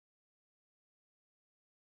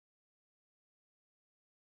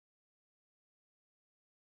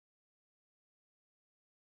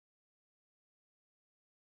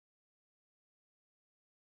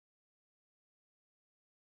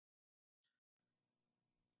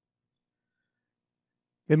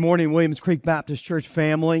Good morning, Williams Creek Baptist Church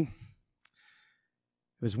family.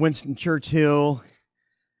 It was Winston Churchill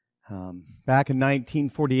back in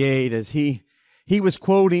 1948 as he was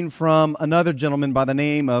quoting from another gentleman by the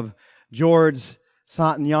name of George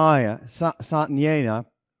Santayana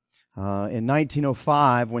in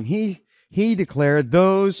 1905 when he declared,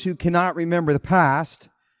 "Those who cannot remember the past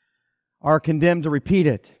are condemned to repeat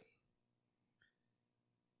it."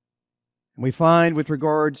 And we find with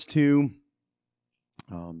regards to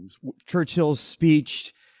Churchill's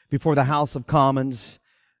speech before the House of Commons,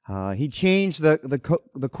 he changed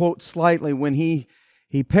the quote slightly when he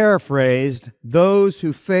paraphrased, "Those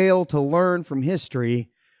who fail to learn from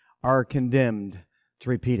history are condemned to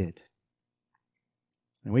repeat it."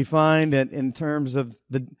 And we find that in terms of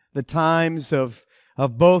the times of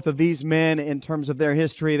both of these men, in terms of their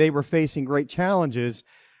history, they were facing great challenges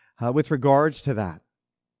with regards to that.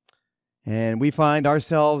 And we find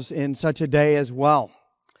ourselves in such a day as well.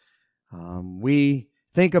 We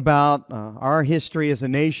think about our history as a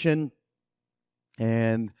nation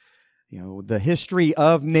and, the history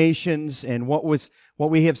of nations and what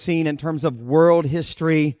we have seen in terms of world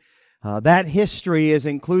history. That history is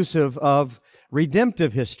inclusive of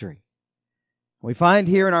redemptive history. We find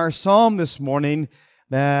here in our psalm this morning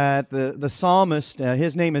that the psalmist,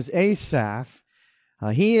 his name is Asaph,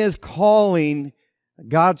 he is calling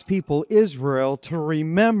God's people, Israel, to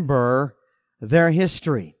remember their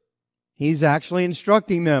history. He's actually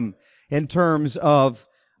instructing them in terms of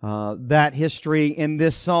that history in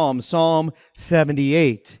this psalm, Psalm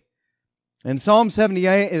 78. And Psalm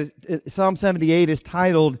 78 is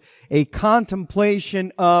titled A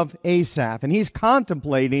Contemplation of Asaph. And he's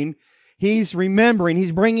contemplating, he's remembering,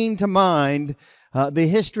 he's bringing to mind the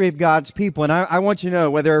history of God's people. And I want you to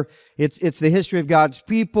know whether it's the history of God's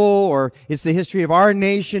people or it's the history of our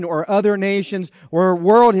nation or other nations or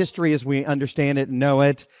world history as we understand it and know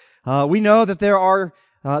it. We know that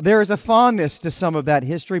there is a fondness to some of that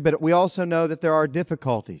history, but we also know that there are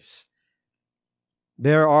difficulties.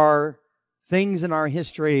 There are things in our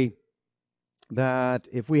history that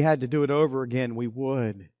if we had to do it over again, we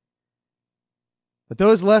would. But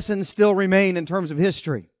those lessons still remain in terms of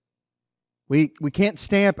history. We can't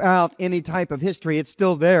stamp out any type of history. It's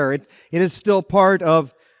still there. It is still part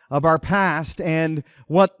of our past. And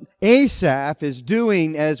what Asaph is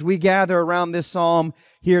doing as we gather around this psalm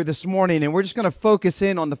here this morning, and we're just going to focus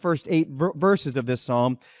in on the first 8 verses of this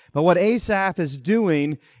psalm. But what Asaph is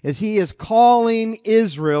doing is he is calling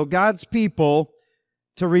Israel, God's people,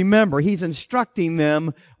 to remember. He's instructing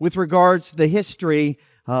them with regards to the history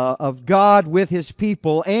of God with His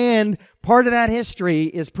people. And part of that history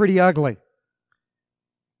is pretty ugly.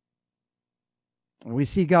 And we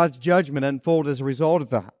see God's judgment unfold as a result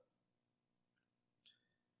of that.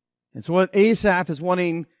 And so what Asaph is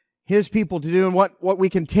wanting his people to do, and what we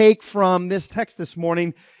can take from this text this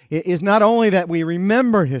morning, is not only that we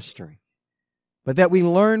remember history, but that we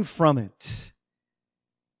learn from it.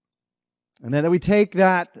 And that we take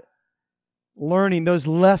that learning, those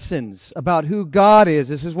lessons about who God is.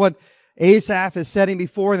 This is what Asaph is setting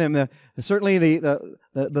before them. Certainly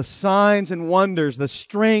the signs and wonders, the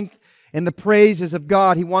strength and the praises of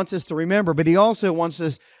God he wants us to remember, but he also wants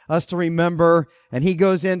us to remember, and he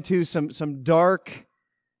goes into some dark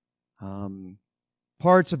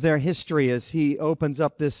parts of their history as he opens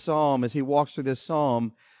up this psalm, as he walks through this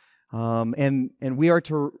psalm, and we are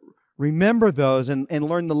to remember those and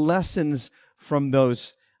learn the lessons from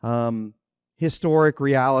those historic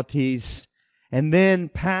realities, and then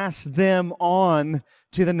pass them on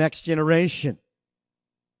to the next generation.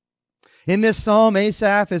 In this psalm,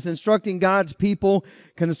 Asaph is instructing God's people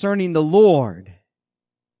concerning the Lord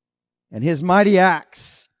and His mighty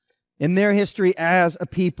acts in their history as a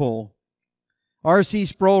people. R.C.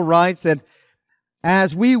 Sproul writes that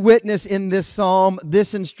as we witness in this psalm,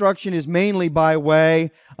 this instruction is mainly by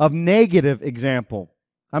way of negative example.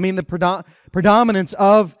 I mean, the predominance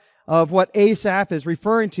of what Asaph is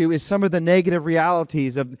referring to is some of the negative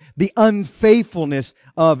realities of the unfaithfulness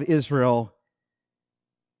of Israel.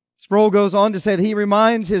 Sproul goes on to say that he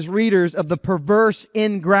reminds his readers of the perverse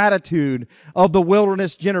ingratitude of the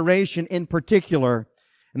wilderness generation in particular.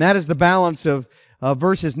 And that is the balance of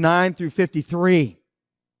verses 9 through 53.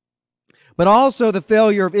 But also the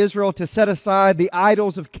failure of Israel to set aside the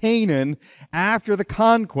idols of Canaan after the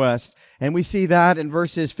conquest. And we see that in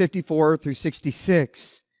verses 54 through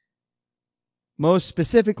 66. Most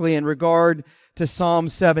specifically in regard to Psalm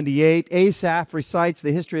 78, Asaph recites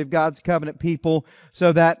the history of God's covenant people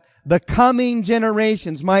so that the coming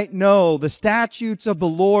generations might know the statutes of the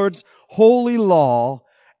Lord's holy law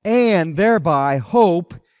and thereby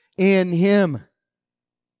hope in Him.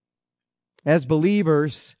 As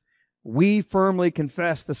believers, we firmly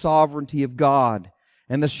confess the sovereignty of God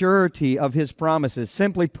and the surety of His promises.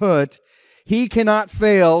 Simply put, He cannot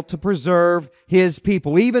fail to preserve His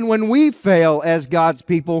people. Even when we fail as God's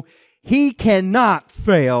people, He cannot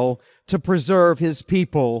fail to preserve His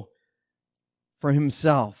people for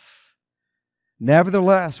Himself.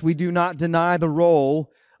 Nevertheless, we do not deny the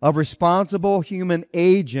role of responsible human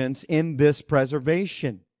agents in this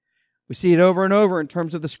preservation. We see it over and over in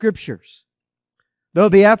terms of the Scriptures. Though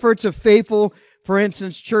the efforts of faithful, for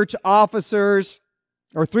instance, church officers,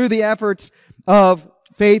 or through the efforts of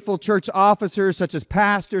faithful church officers such as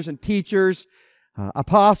pastors and teachers,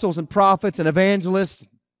 apostles and prophets and evangelists,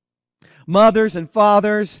 mothers and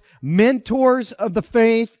fathers, mentors of the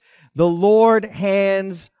faith, the Lord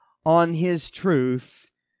hands on His truth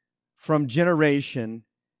from generation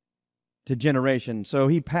to generation. So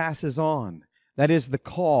He passes on. That is the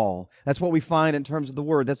call. That's what we find in terms of the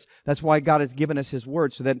Word. That's why God has given us His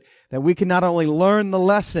Word, so that we can not only learn the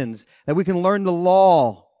lessons, that we can learn the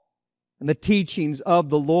law and the teachings of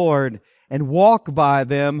the Lord and walk by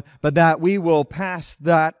them, but that we will pass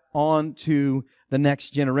that on to the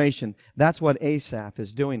next generation. That's what Asaph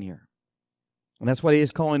is doing here. And that's what he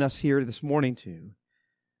is calling us here this morning to.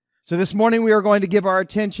 So this morning we are going to give our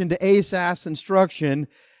attention to Asaph's instruction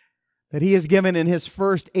that he is given in his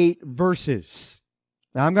first 8 verses.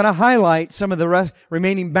 Now I'm going to highlight some of the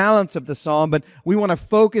remaining balance of the psalm, but we want to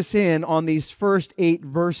focus in on these first 8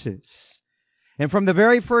 verses. And from the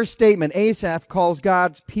very first statement, Asaph calls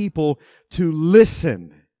God's people to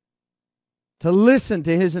listen to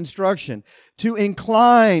His instruction, to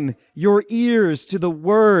incline your ears to the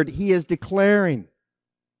word He is declaring.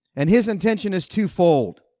 And his intention is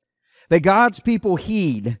twofold. That God's people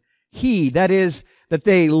heed, that is, that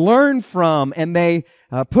they learn from and they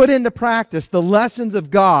put into practice the lessons of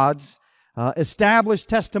God's established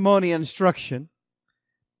testimony and instruction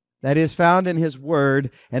that is found in His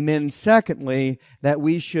Word. And then secondly, that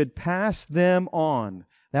we should pass them on,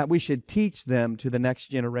 that we should teach them to the next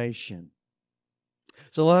generation.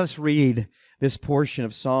 So let us read this portion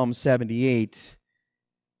of Psalm 78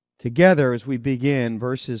 together as we begin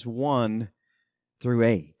verses 1 through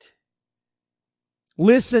 8.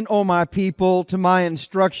 Listen, O my people, to my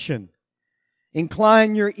instruction.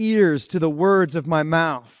 Incline your ears to the words of my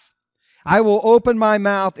mouth. I will open my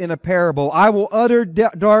mouth in a parable. I will utter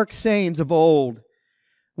dark sayings of old,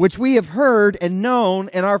 which we have heard and known,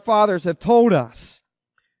 and our fathers have told us.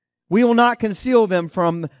 We will not conceal them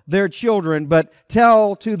from their children, but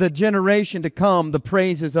tell to the generation to come the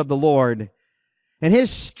praises of the Lord, and His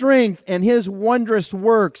strength and His wondrous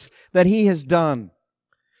works that He has done.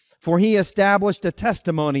 For He established a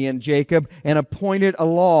testimony in Jacob and appointed a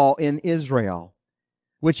law in Israel,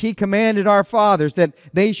 which He commanded our fathers that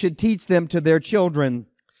they should teach them to their children,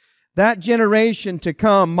 that the generation to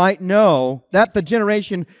come might know,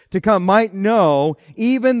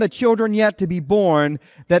 even the children yet to be born,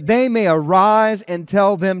 that they may arise and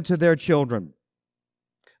tell them to their children,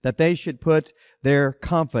 that they should put their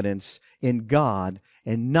confidence in God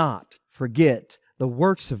and not forget the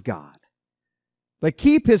works of God, but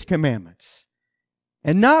keep His commandments,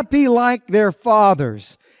 and not be like their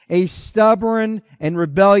fathers, a stubborn and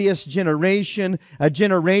rebellious generation, a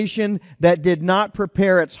generation that did not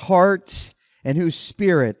prepare its heart and whose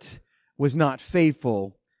spirit was not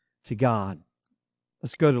faithful to God.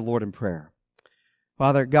 Let's go to the Lord in prayer.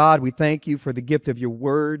 Father God, we thank You for the gift of Your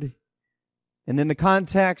Word. And in the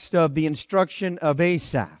context of the instruction of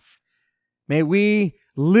Asaph, may we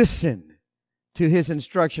listen to his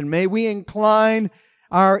instruction. May we incline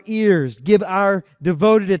our ears, give our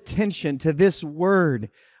devoted attention to this word,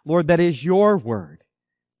 Lord, that is Your word,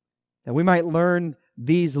 that we might learn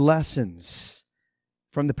these lessons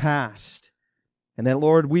from the past, and that,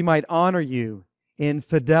 Lord, we might honor You in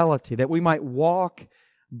fidelity, that we might walk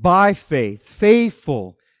by faith,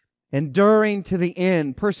 faithful, enduring to the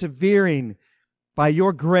end, persevering by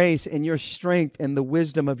Your grace and Your strength and the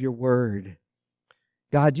wisdom of Your word.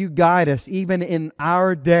 God, You guide us even in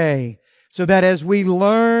our day, so that as we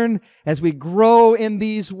learn, as we grow in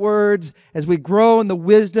these words, as we grow in the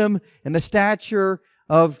wisdom and the stature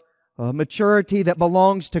of maturity that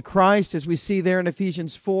belongs to Christ, as we see there in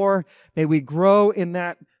Ephesians 4, may we grow in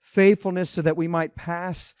that faithfulness so that we might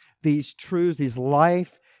pass these truths, these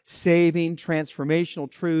life-saving, transformational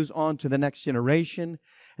truths on to the next generation,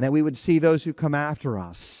 and that we would see those who come after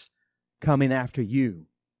us coming after You.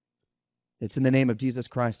 It's in the name of Jesus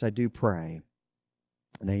Christ I do pray,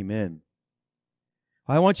 and amen.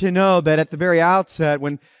 I want you to know that at the very outset,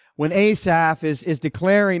 when Asaph is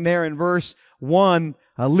declaring there in verse 1,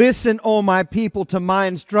 listen, O my people, to my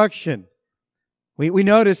instruction, we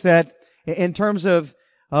notice that in terms of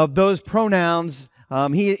those pronouns,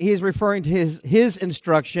 he's referring to his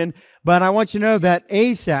instruction, but I want you to know that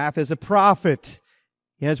Asaph is a prophet.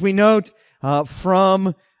 As we note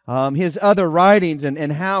from his other writings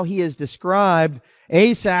and how he is described,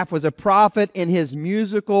 Asaph was a prophet in his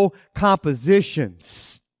musical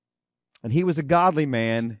compositions. And he was a godly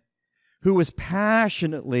man who was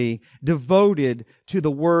passionately devoted to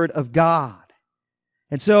the Word of God.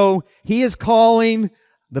 And so he is calling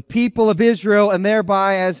the people of Israel, and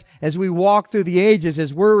thereby as we walk through the ages,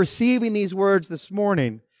 as we're receiving these words this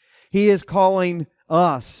morning, he is calling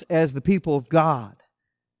us as the people of God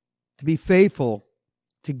to be faithful,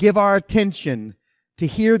 to give our attention, to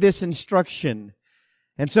hear this instruction.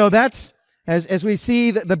 And so that's, as we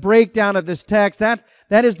see the breakdown of this text, that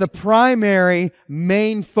is the primary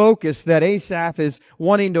main focus that Asaph is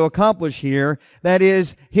wanting to accomplish here. That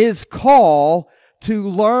is his call to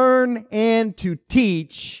learn and to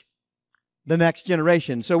teach the next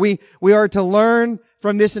generation. So we are to learn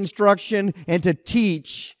from this instruction and to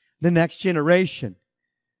teach the next generation.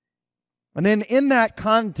 And then in that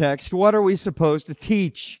context, what are we supposed to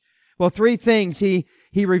teach? Well, three things he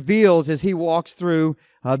reveals as he walks through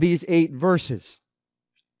these 8 verses.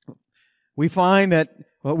 We find that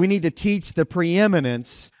we need to teach the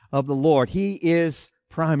preeminence of the Lord. He is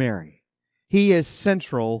primary. He is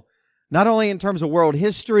central, not only in terms of world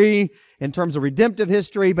history, in terms of redemptive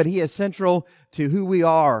history, but He is central to who we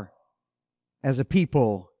are as a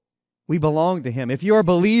people. We belong to Him. If you're a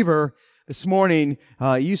believer this morning,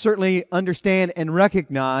 you certainly understand and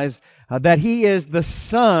recognize that He is the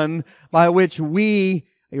sun by which we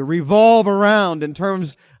revolve around in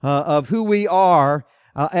terms of who we are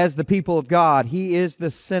as the people of God. He is the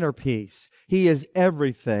centerpiece. He is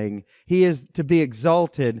everything. He is to be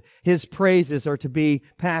exalted. His praises are to be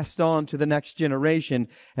passed on to the next generation.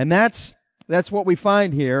 And that's what we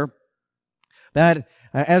find here, that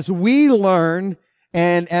as we learn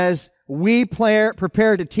and as we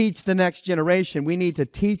prepare to teach the next generation, we need to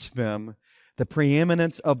teach them the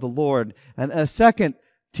preeminence of the Lord. And a second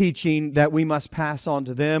teaching that we must pass on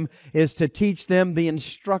to them is to teach them the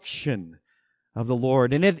instruction of the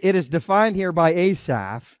Lord. And it is defined here by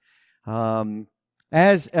Asaph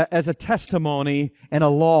as a testimony and a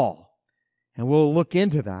law. And we'll look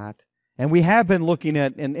into that. And we have been looking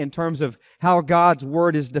at in terms of how God's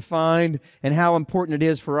Word is defined and how important it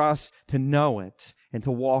is for us to know it and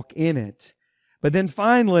to walk in it. But then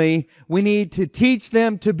finally, we need to teach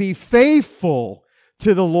them to be faithful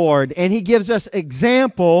to the Lord. And He gives us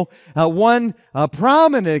example, one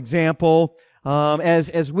prominent example,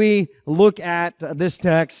 as we look at this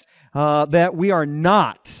text, that we are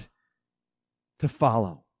not to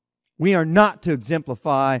follow. We are not to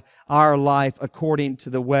exemplify our life according to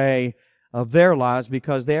the way of their lives,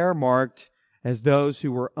 because they are marked as those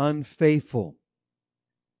who were unfaithful.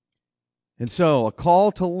 And so, a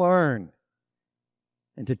call to learn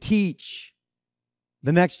and to teach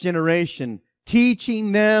the next generation,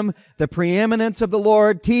 teaching them the preeminence of the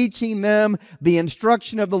Lord, teaching them the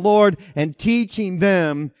instruction of the Lord, and teaching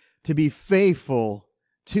them to be faithful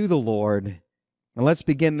to the Lord. And let's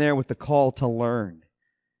begin there with the call to learn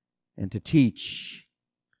and to teach.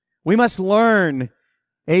 We must learn,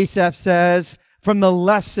 Asaph says, from the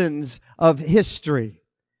lessons of history.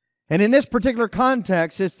 And in this particular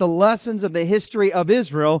context, it's the lessons of the history of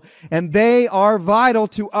Israel, and they are vital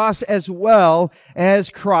to us as well as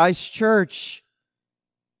Christ's church.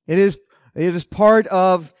 It is part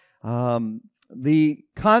of the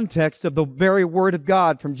context of the very Word of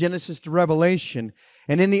God from Genesis to Revelation.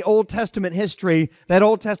 And in the Old Testament history, that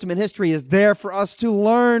Old Testament history is there for us to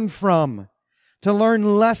learn from, to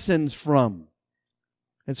learn lessons from.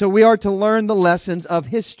 And so we are to learn the lessons of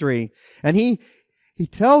history. And he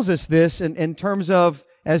tells us this in terms of,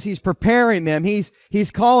 as he's preparing them, he's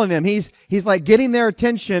calling them, he's like getting their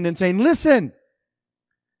attention and saying, listen,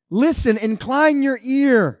 incline your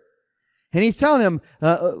ear. And he's telling them,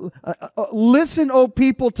 listen, O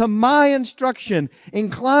people, to my instruction.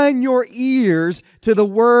 Incline your ears to the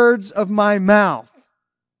words of my mouth.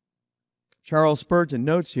 Charles Spurgeon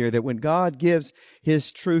notes here that when God gives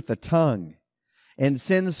His truth a tongue and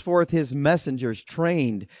sends forth His messengers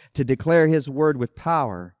trained to declare His word with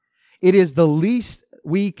power, it is the least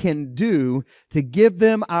we can do to give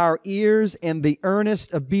them our ears and the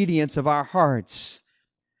earnest obedience of our hearts.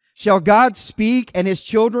 Shall God speak and His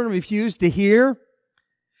children refuse to hear?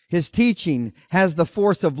 His teaching has the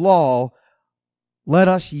force of law. Let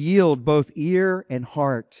us yield both ear and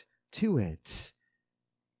heart to it.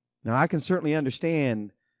 Now, I can certainly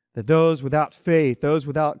understand that those without faith, those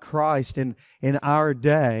without Christ in our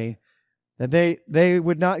day, that they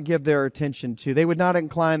would not give their attention to. They would not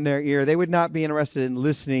incline their ear. They would not be interested in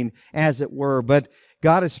listening, as it were. But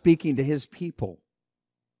God is speaking to His people.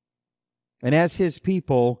 And as His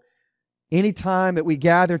people, any time that we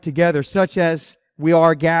gather together, such as we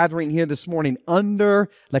are gathering here this morning under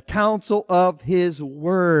the counsel of His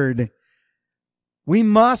Word, we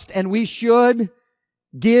must and we should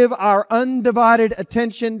give our undivided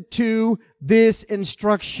attention to this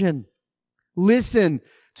instruction. Listen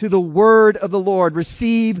to the word of the Lord.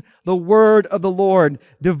 Receive the word of the Lord.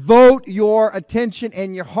 Devote your attention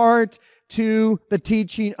and your heart to the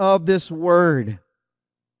teaching of this word.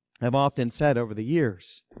 I've often said over the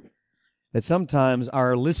years that sometimes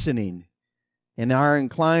our listening and our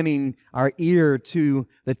inclining our ear to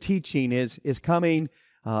the teaching is coming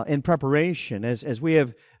in preparation, as we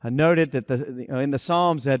have noted that in the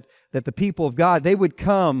Psalms that the people of God, they would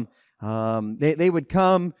come, they would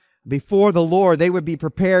come before the Lord. They would be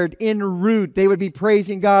prepared en route. They would be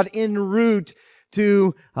praising God en route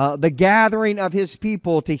to the gathering of His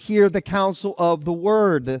people to hear the counsel of the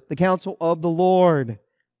Word, the counsel of the Lord.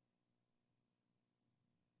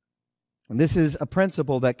 And this is a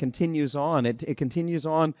principle that continues on. It continues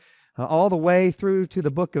on all the way through to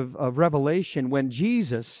the book of Revelation, when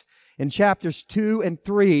Jesus, in chapters 2 and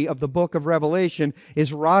 3 of the book of Revelation,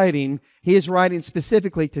 is writing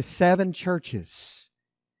specifically to 7 churches.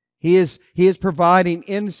 He is providing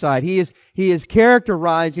insight. He is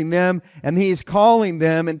characterizing them, and He is calling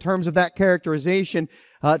them, in terms of that characterization,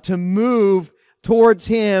 to move towards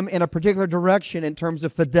Him in a particular direction in terms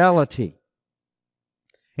of fidelity.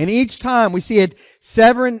 And each time we see it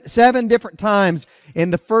seven different times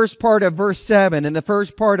in the first part of verse 7, in the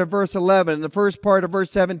first part of verse 11, in the first part of verse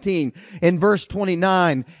 17, in verse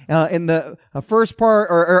 29, in the first part,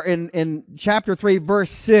 or in chapter 3, verse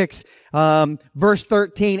 6, verse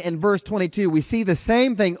 13, and verse 22. We see the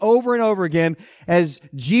same thing over and over again as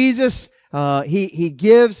Jesus, He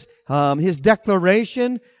gives His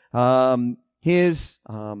declaration,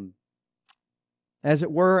 as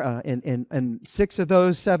it were, in 6 of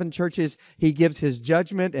those 7 churches, He gives His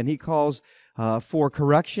judgment, and He calls for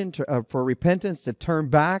correction, for repentance, to turn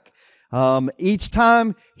back. Each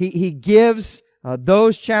time He gives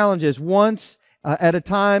those challenges once at a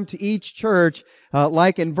time to each church,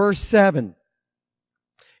 like in verse 7.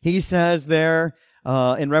 He says there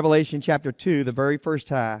in Revelation chapter 2, the very first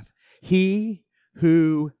half, "He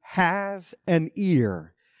who has an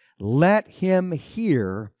ear, let him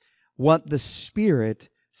hear what the Spirit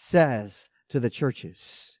says to the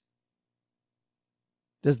churches."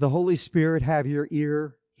 Does the Holy Spirit have your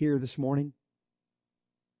ear here this morning?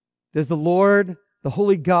 Does the Lord, the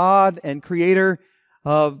Holy God and Creator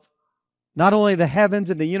of not only the heavens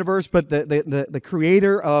and the universe, but the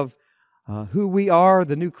Creator of who we are,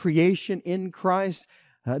 the new creation in Christ,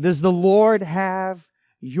 does the Lord have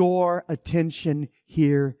your attention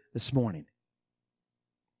here this morning?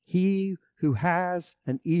 He who has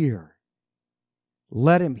an ear,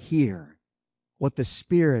 let him hear what the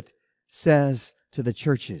Spirit says to the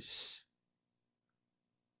churches.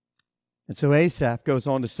 And so Asaph goes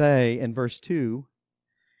on to say in verse 2,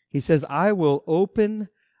 he says, "I will open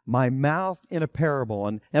my mouth in a parable."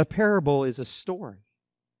 And a parable is a story.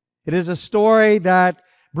 It is a story that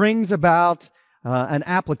brings about an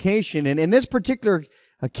application. And in this particular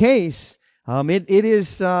case, there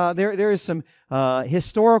is some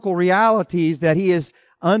historical realities that he is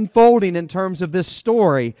unfolding in terms of this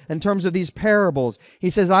story, in terms of these parables. He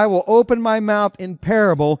says, "I will open my mouth in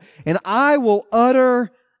parable, and I will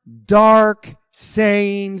utter dark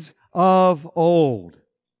sayings of old."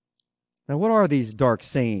 Now, what are these dark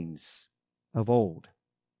sayings of old?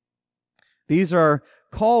 These are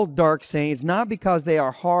called dark sayings not because they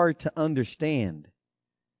are hard to understand,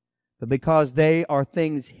 but because they are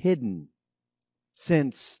things hidden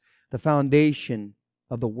since the foundation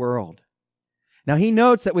of the world. Now, he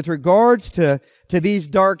notes that with regards to these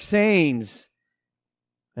dark sayings,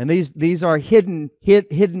 and these are hidden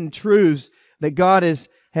truths that God has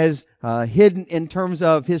hidden in terms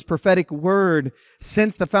of His prophetic word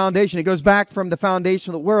since the foundation. It goes back from the foundation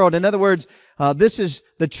of the world. In other words, this is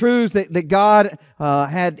the truths that God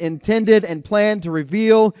had intended and planned to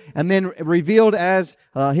reveal, and then revealed as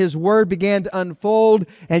His word began to unfold,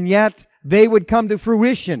 and yet they would come to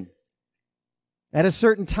fruition at a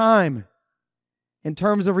certain time in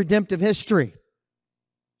terms of redemptive history.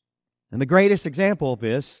 And the greatest example of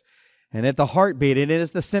this, and at the heartbeat, it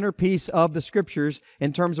is the centerpiece of the Scriptures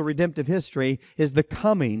in terms of redemptive history, is the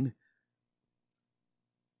coming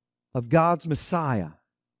of God's Messiah,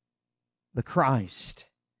 the Christ.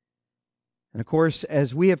 And of course,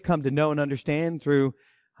 as we have come to know and understand through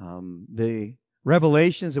the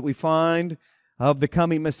revelations that we find of the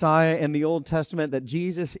coming Messiah in the Old Testament, that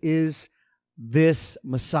Jesus is this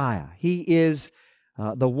Messiah. He is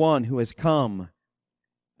the one who has come,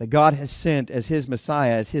 that God has sent as His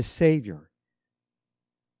Messiah, as His Savior,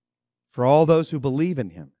 for all those who believe in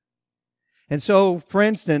Him. And so, for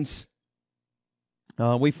instance,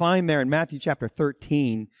 we find there in Matthew chapter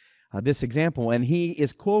 13 this example, and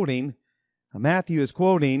Matthew is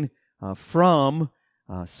quoting from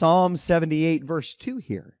Psalm 78 verse 2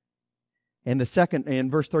 here in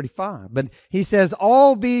verse 35. But he says,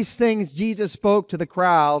 all these things Jesus spoke to the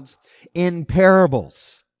crowds in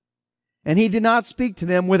parables, and He did not speak to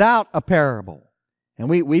them without a parable. And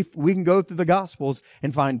we can go through the Gospels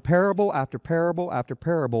and find parable after parable after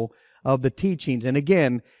parable of the teachings. And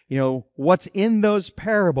again, what's in those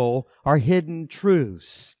parable are hidden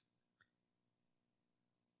truths.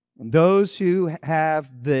 And those who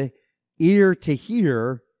have the ear to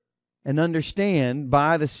hear and understand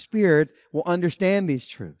by the Spirit will understand these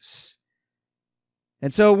truths.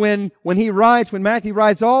 And so when Matthew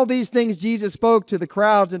writes, all these things Jesus spoke to the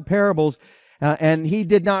crowds in parables, and He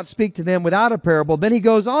did not speak to them without a parable, then he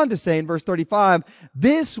goes on to say in verse 35,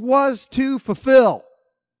 this was to fulfill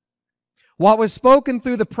what was spoken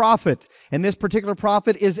through the prophet. And this particular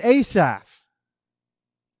prophet is Asaph.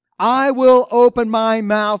 I will open my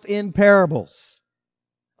mouth in parables.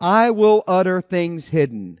 I will utter things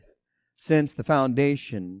hidden since the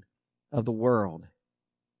foundation of the world.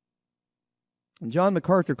 And John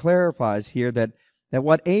MacArthur clarifies here that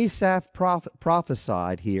what Asaph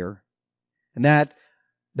prophesied here, and that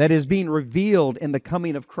is being revealed in the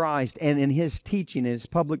coming of Christ and in His teaching, in His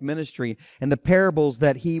public ministry, and the parables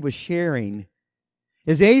that He was sharing,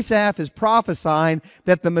 is Asaph is prophesying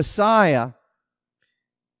that the Messiah,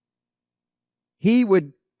 He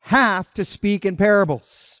would have to speak in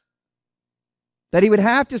parables. That He would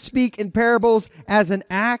have to speak in parables as an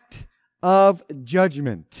act of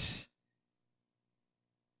judgment.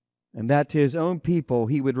 And that to His own people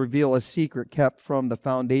He would reveal a secret kept from the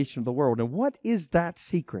foundation of the world. And what is that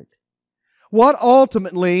secret? What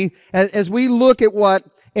ultimately, as we look at what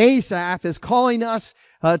Asaph is calling us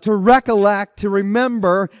to recollect, to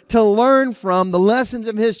remember, to learn from the lessons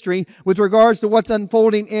of history with regards to what's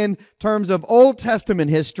unfolding in terms of Old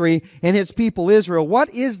Testament history and His people Israel,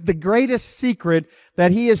 what is the greatest secret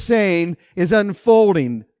that he is saying is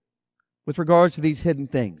unfolding with regards to these hidden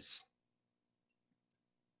things?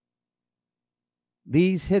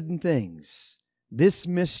 These hidden things, this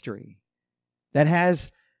mystery that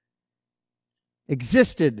has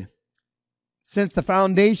existed since the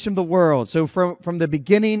foundation of the world. So from the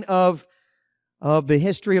beginning of the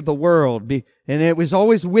history of the world, and it was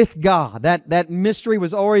always with God. That mystery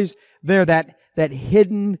was always there, that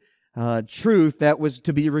hidden truth that was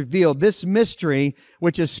to be revealed. This mystery,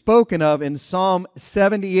 which is spoken of in Psalm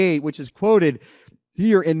 78, which is quoted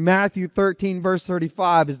here in Matthew 13, verse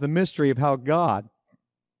 35, is the mystery of how God,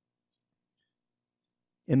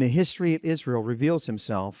 in the history of Israel, reveals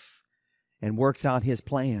Himself and works out His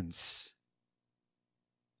plans.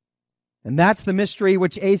 And that's the mystery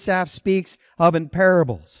which Asaph speaks of in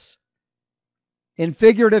parables. In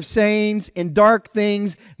figurative sayings, in dark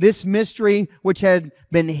things, this mystery which had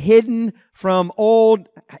been hidden from old,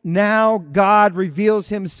 now God reveals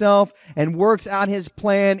Himself and works out His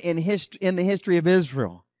plan in the history of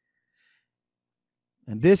Israel.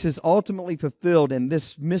 And this is ultimately fulfilled, and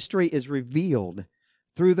this mystery is revealed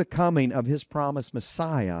through the coming of His promised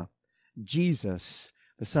Messiah, Jesus,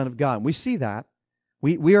 the Son of God. And we see that.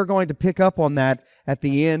 We are going to pick up on that at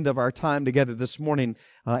the end of our time together this morning.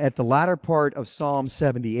 At the latter part of Psalm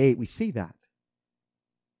 78, we see that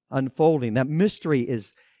unfolding. That mystery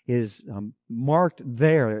is marked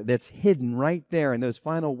there, that's hidden right there in those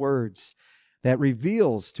final words that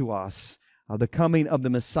reveals to us the coming of the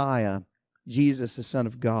Messiah, Jesus, the Son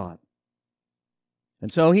of God.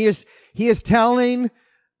 And so He is telling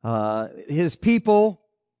His people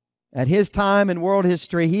at His time in world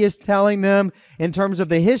history, He is telling them in terms of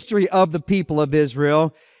the history of the people of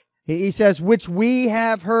Israel, He says, which we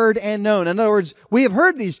have heard and known. In other words, we have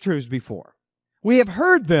heard these truths before. We have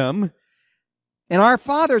heard them, and our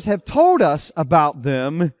fathers have told us about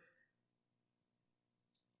them,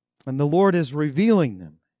 and the Lord is revealing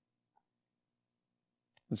them.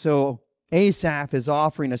 And so Asaph is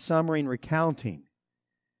offering a summary and recounting.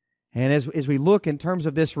 And as we look in terms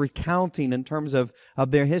of this recounting, in terms of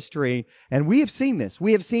their history, and we have seen this.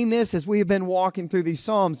 We have seen this as we have been walking through these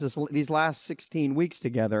Psalms these last 16 weeks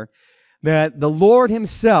together, that the Lord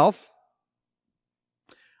Himself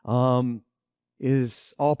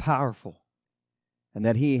is all-powerful, and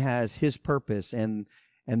that He has His purpose, and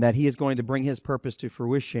that He is going to bring His purpose to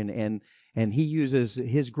fruition, And He uses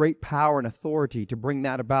His great power and authority to bring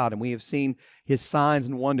that about. And we have seen His signs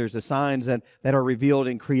and wonders, the signs that are revealed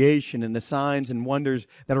in creation, and the signs and wonders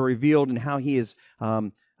that are revealed in how He has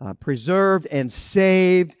preserved and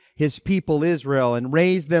saved His people Israel and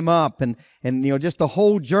raised them up, and just the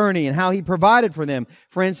whole journey and how He provided for them.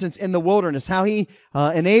 For instance, in the wilderness, how He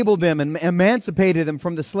enabled them and emancipated them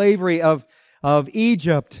from the slavery of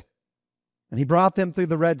Egypt. And He brought them through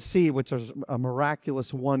the Red Sea, which was a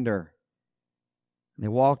miraculous wonder. They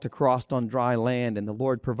walked across on dry land, and the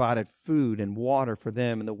Lord provided food and water for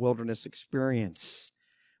them in the wilderness experience.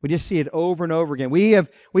 We just see it over and over again. We have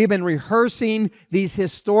been rehearsing these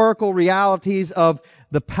historical realities of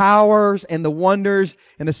the powers and the wonders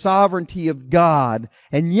and the sovereignty of God.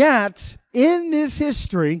 And yet, in this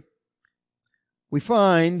history, we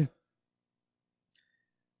find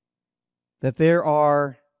that there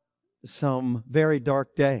are some very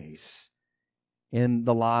dark days in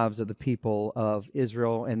the lives of the people of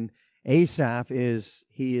Israel. And Asaph is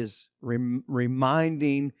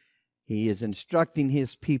reminding, he is instructing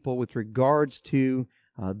his people with regards to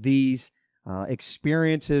these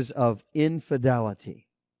experiences of infidelity.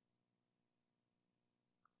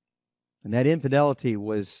 And that infidelity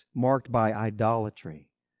was marked by idolatry.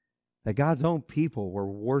 That God's own people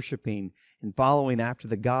were worshiping and following after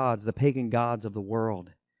the gods, the pagan gods of the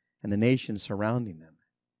world and the nations surrounding them.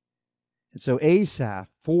 And so Asaph,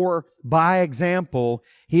 by example,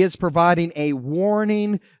 he is providing a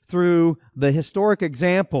warning through the historic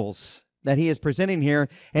examples that he is presenting here.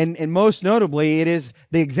 And most notably, it is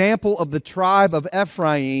the example of the tribe of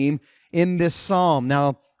Ephraim in this psalm.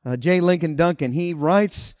 Now, J. Lincoln Duncan, he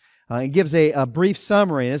writes and gives a brief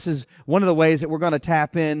summary. This is one of the ways that we're going to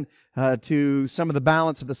tap in to some of the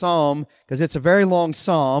balance of the psalm, because it's a very long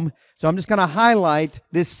psalm. So I'm just going to highlight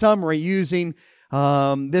this summary using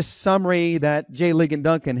this summary that J. Lincoln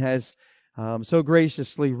Duncan has so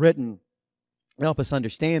graciously written to help us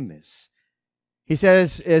understand this. He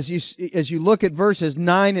says, as you look at verses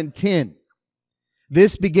 9 and 10,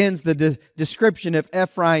 this begins the description of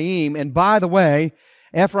Ephraim. And by the way,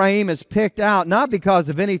 Ephraim is picked out not because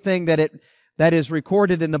of anything that is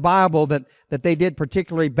recorded in the Bible that they did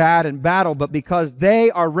particularly bad in battle, but because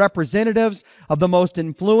they are representatives of the most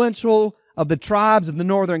influential of the tribes of the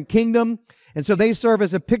northern kingdom. And so they serve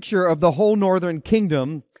as a picture of the whole northern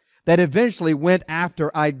kingdom that eventually went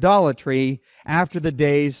after idolatry after the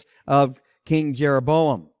days of King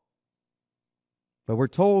Jeroboam. But we're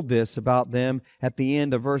told this about them at the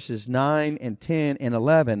end of verses 9 and 10 and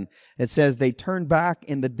 11. It says, they turned back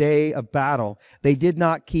in the day of battle. They did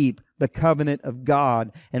not keep the covenant of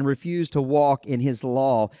God and refused to walk in His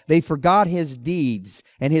law. They forgot His deeds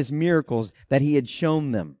and His miracles that He had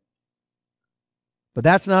shown them. But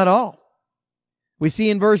that's not all. We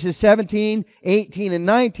see in verses 17, 18, and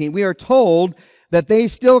 19, we are told that they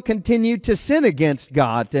still continued to sin against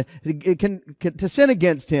God, to sin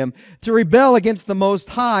against Him, to rebel against the Most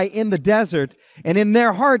High in the desert. And in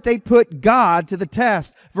their heart, they put God to the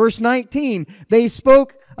test. Verse 19, they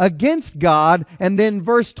spoke against God. And then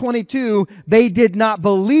verse 22, they did not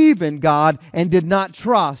believe in God and did not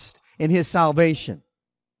trust in His salvation.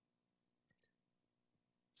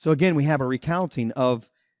 So again, we have a recounting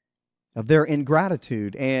of their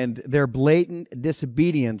ingratitude and their blatant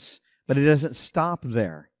disobedience, but it doesn't stop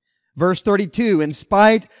there. Verse 32, in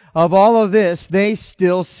spite of all of this, they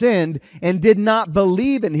still sinned and did not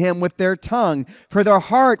believe in Him with their tongue, for their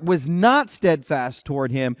heart was not steadfast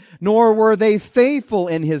toward Him, nor were they faithful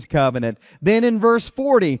in His covenant. Then in verse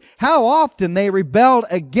 40, how often they rebelled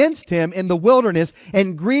against Him in the wilderness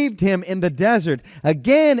and grieved Him in the desert.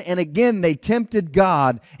 Again and again they tempted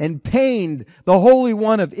God and pained the Holy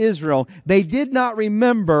One of Israel. They did not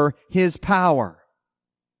remember His power.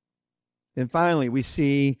 And finally, we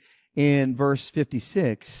see in verse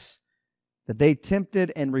 56 that they tempted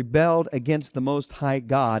and rebelled against the Most High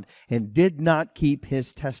God and did not keep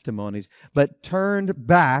His testimonies, but turned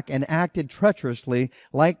back and acted treacherously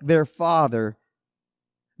like their father.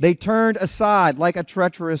 They turned aside like a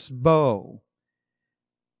treacherous bow.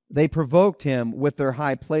 They provoked Him with their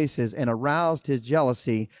high places and aroused His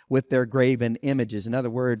jealousy with their graven images. In other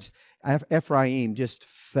words, Ephraim just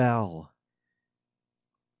fell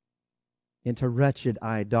into wretched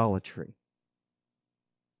idolatry.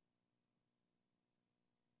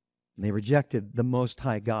 And they rejected the Most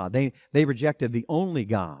High God. They rejected the only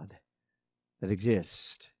God that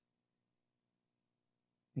exists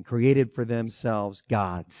and created for themselves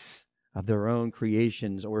gods of their own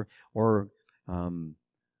creations, or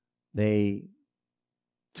they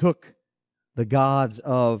took the gods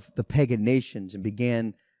of the pagan nations and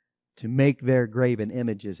began to make their graven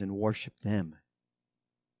images and worship them.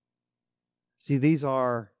 See, these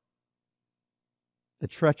are the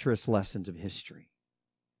treacherous lessons of history.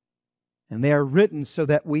 And they are written so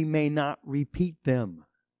that we may not repeat them.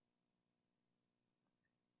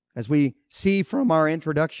 As we see from our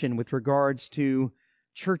introduction with regards to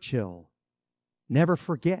Churchill, never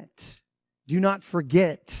forget. Do not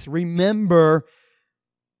forget. Remember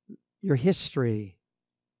your history,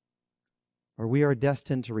 or we are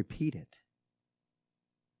destined to repeat it.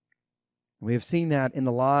 We have seen that in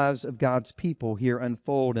the lives of God's people here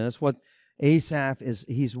unfold, and it's what Asaph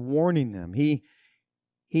he's warning them. He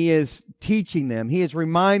is teaching them. He is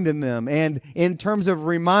reminding them. And in terms of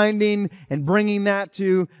reminding and bringing that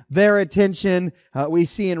to their attention, we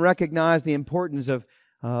see and recognize the importance of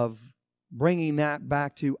bringing that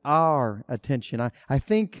back to our attention. I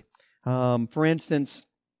think, for instance,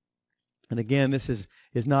 and again, this is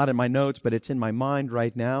not in my notes, but it's in my mind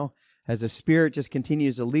right now, as the Spirit just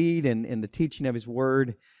continues to lead in the teaching of His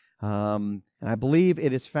Word. And I believe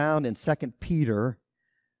it is found in 2 Peter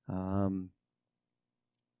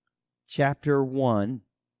chapter 1.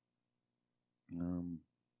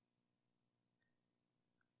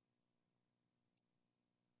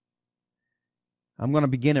 I'm going to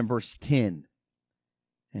begin in verse 10.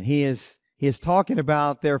 And he is talking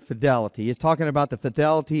about their fidelity. He's talking about the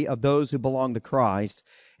fidelity of those who belong to Christ,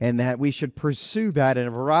 and that we should pursue that in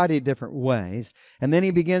a variety of different ways. And then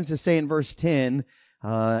he begins to say in verse 10,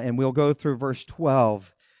 and we'll go through verse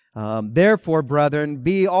 12, therefore, brethren,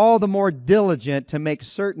 be all the more diligent to make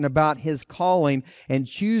certain about His calling and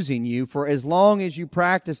choosing you, for as long as you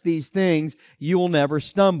practice these things, you will never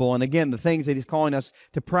stumble. And again, the things that He's calling us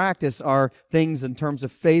to practice are things in terms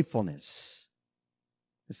of faithfulness.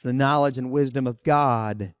 It's the knowledge and wisdom of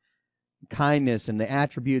God, kindness, and the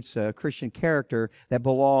attributes of Christian character that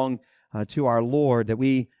belong to our Lord, that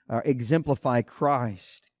we exemplify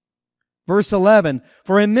Christ. Verse 11,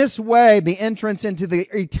 for in this way the entrance into the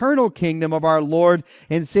eternal kingdom of our Lord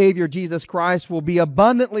and Savior Jesus Christ will be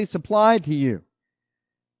abundantly supplied to you.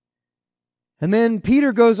 And then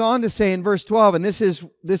Peter goes on to say in verse 12, and this is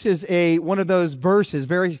one of those verses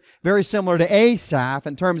very, very similar to Asaph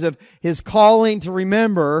in terms of his calling to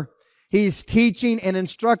remember. He's teaching and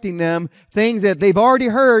instructing them things that they've already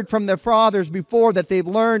heard from their fathers before, that they've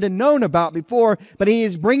learned and known about before, but he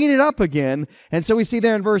is bringing it up again. And so we see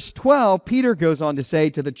there in verse 12, Peter goes on to say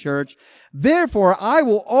to the church, therefore I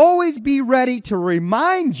will always be ready to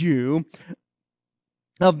remind you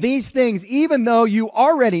of these things, even though you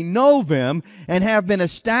already know them and have been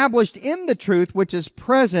established in the truth which is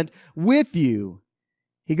present with you.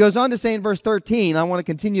 He goes on to say in verse 13, I want to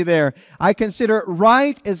continue there, I consider it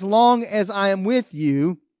right as long as I am with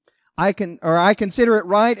you, I consider it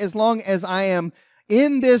right as long as I am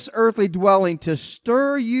in this earthly dwelling to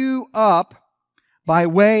stir you up by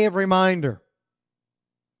way of reminder.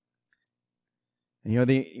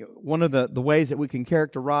 And one of the ways that we can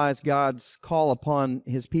characterize God's call upon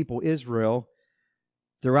His people Israel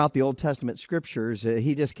throughout the Old Testament scriptures,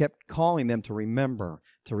 He just kept calling them to remember,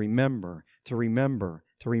 to remember, to remember,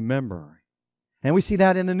 to remember. And we see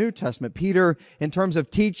that in the New Testament. Peter, in terms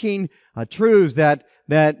of teaching truths that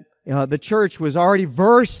the church was already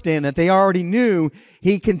versed in, that they already knew,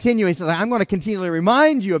 he continued. He says, I'm going to continually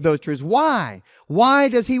remind you of those truths. Why? Why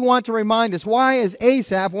does he want to remind us? Why is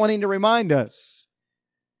Asaph wanting to remind us?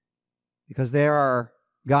 Because they are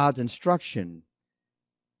God's instruction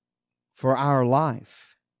for our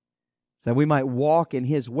life, so that we might walk in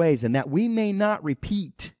His ways and that we may not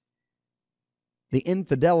repeat the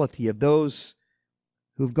infidelity of those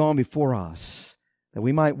who've gone before us, that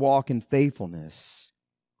we might walk in faithfulness,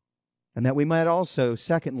 and that we might also,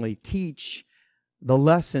 secondly, teach the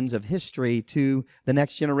lessons of history to the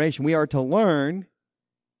next generation. We are to learn,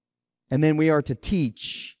 and then we are to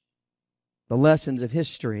teach the lessons of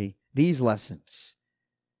history, these lessons.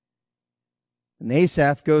 And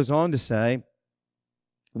Asaph goes on to say,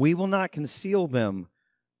 we will not conceal them,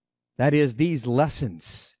 that is, these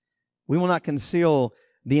lessons. We will not conceal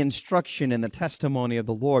the instruction and the testimony of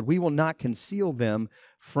the Lord. We will not conceal them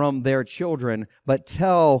from their children, but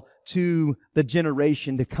tell to the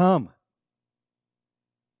generation to come.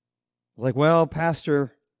 It's like, well,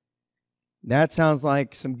 Pastor, that sounds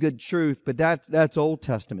like some good truth, but that's Old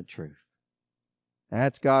Testament truth.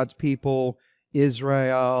 That's God's people,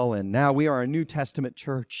 Israel, and now we are a New Testament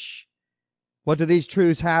church. What do these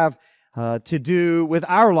truths have to do with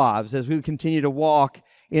our lives as we continue to walk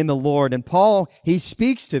in the Lord? And Paul, he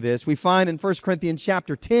speaks to this. We find in 1 Corinthians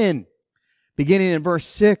chapter 10, beginning in verse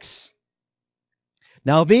 6.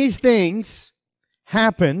 Now these things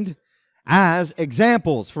happened as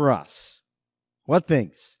examples for us. What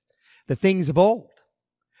things? The things of old.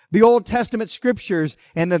 the Old Testament scriptures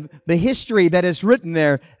and the history that is written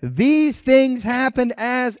there, these things happened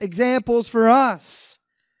as examples for us,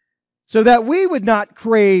 so that we would not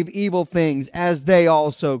crave evil things as they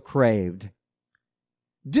also craved.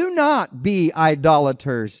 Do not be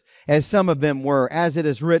idolaters, as some of them were, as it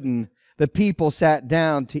is written, the people sat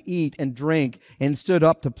down to eat and drink and stood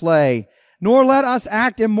up to play. Nor let us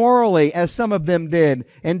act immorally, as some of them did,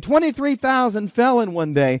 and 23,000 fell in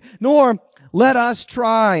one day. Nor let us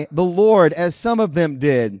try the Lord, as some of them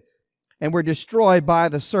did, and were destroyed by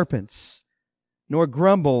the serpents. Nor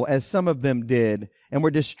grumble, as some of them did, and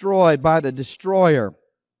were destroyed by the destroyer.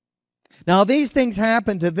 Now these things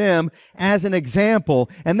happened to them as an example,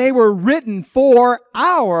 and they were written for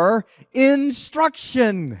our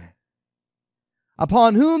instruction,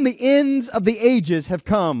 upon whom the ends of the ages have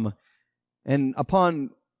come. And upon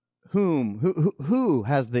whom, who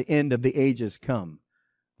has the end of the ages come?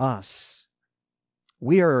 Us.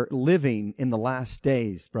 We are living in the last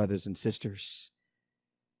days, brothers and sisters.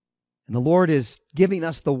 And the Lord is giving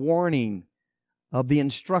us the warning of the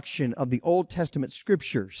instruction of the Old Testament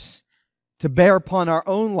scriptures to bear upon our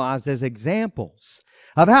own lives as examples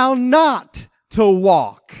of how not to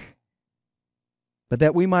walk, but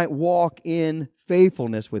that we might walk in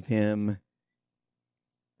faithfulness with Him.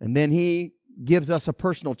 And then He gives us a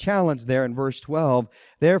personal challenge there in verse 12.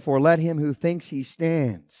 Therefore, let him who thinks he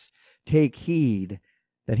stands take heed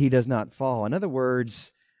that he does not fall. In other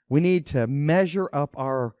words, we need to measure up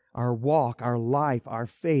our walk, our life, our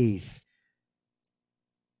faith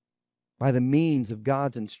by the means of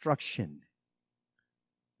God's instruction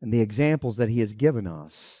and the examples that He has given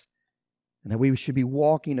us, and that we should be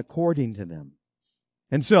walking according to them.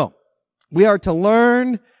 And so, we are to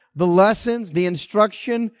learn the lessons, the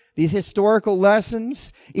instruction, these historical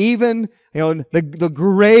lessons, even, the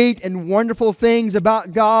great and wonderful things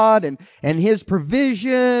about God and His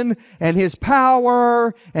provision and His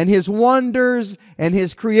power and His wonders and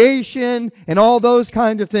His creation and all those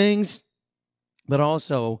kinds of things. But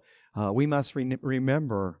also, we must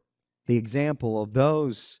remember the example of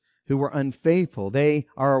those who were unfaithful. They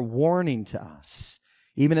are a warning to us.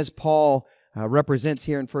 Even as Paul represents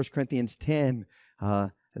here in 1 Corinthians 10,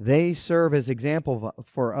 they serve as example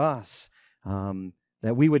for us,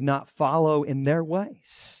 that we would not follow in their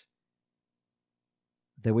ways,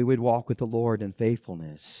 that we would walk with the Lord in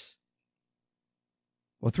faithfulness.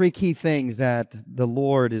 Well, three key things that the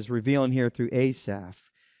Lord is revealing here through Asaph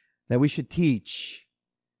that we should teach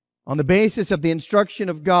on the basis of the instruction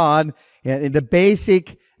of God and the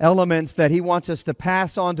basic elements that He wants us to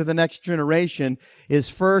pass on to the next generation is,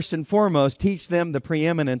 first and foremost, teach them the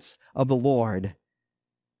preeminence of the Lord.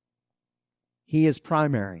 He is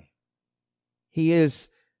primary. He is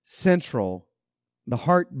central, the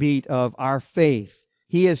heartbeat of our faith.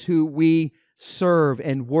 He is who we serve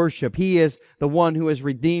and worship. He is the one who has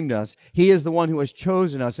redeemed us. He is the one who has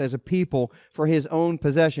chosen us as a people for His own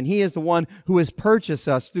possession. He is the one who has purchased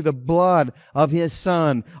us through the blood of His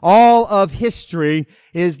Son. All of history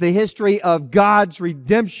is the history of God's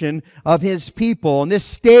redemption of His people. And this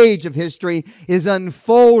stage of history is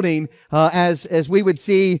unfolding as we would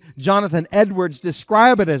see Jonathan Edwards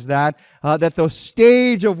describe it as that the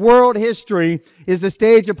stage of world history is the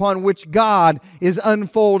stage upon which God is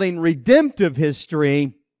unfolding redemptive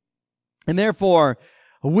history. And therefore,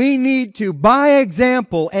 we need to, by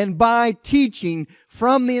example and by teaching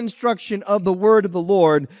from the instruction of the word of the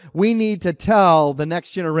Lord, we need to tell the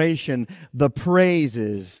next generation the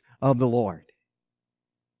praises of the Lord.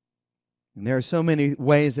 And there are so many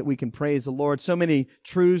ways that we can praise the Lord, so many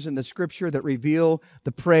truths in the Scripture that reveal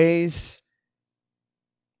the praise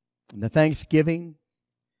and the thanksgiving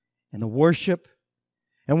and the worship.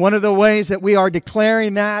 And one of the ways that we are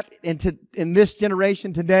declaring that in this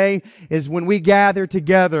generation today is when we gather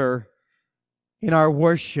together in our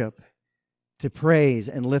worship to praise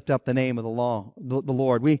and lift up the name of the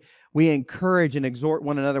Lord. We encourage and exhort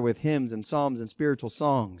one another with hymns and psalms and spiritual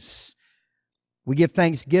songs. We give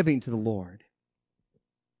thanksgiving to the Lord.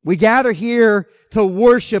 We gather here to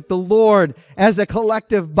worship the Lord as a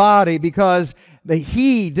collective body because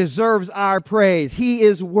He deserves our praise. He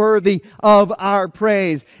is worthy of our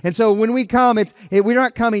praise. And so when we come, we're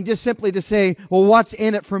not coming just simply to say, well, what's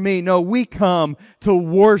in it for me? No, we come to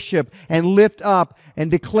worship and lift up and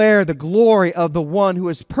declare the glory of the one who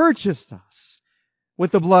has purchased us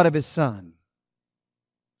with the blood of His Son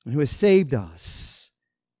and who has saved us.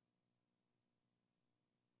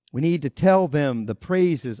 We need to tell them the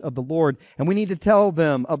praises of the Lord, and we need to tell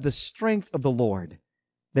them of the strength of the Lord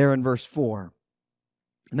there in verse 4.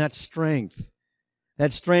 And that strength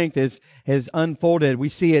That strength is unfolded. We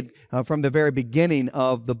see it from the very beginning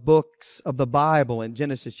of the books of the Bible in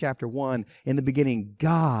Genesis chapter 1. In the beginning,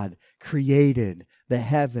 God created the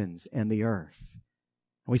heavens and the earth.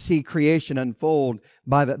 We see creation unfold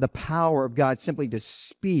by the power of God simply to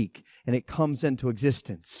speak, and it comes into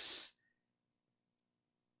existence.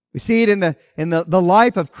 We see it in the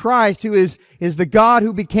life of Christ, who is the God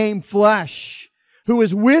who became flesh, who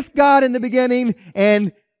was with God in the beginning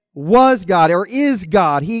and was God, or is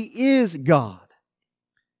God. He is God.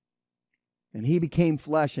 And He became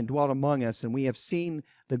flesh and dwelt among us, and we have seen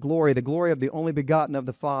the glory of the only begotten of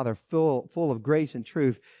the Father, full of grace and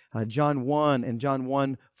truth. John 1 and John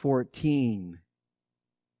 1:14.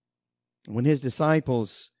 When His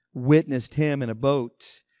disciples witnessed Him in a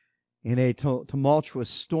boat in a tumultuous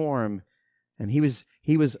storm, and he was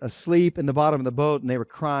asleep in the bottom of the boat, and they were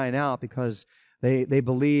crying out because they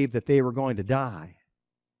believed that they were going to die.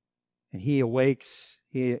 And He awakes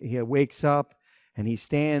up, and He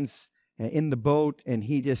stands in the boat, and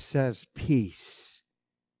He just says, "Peace,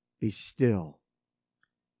 be still."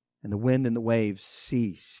 And the wind and the waves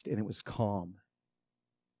ceased, and it was calm.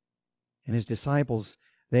 And His disciples,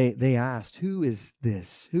 they asked, "Who is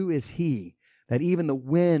this? Who is He that even the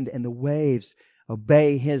wind and the waves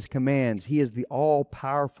obey His commands?" He is the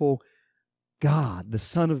all-powerful God, the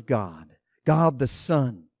Son of God, God the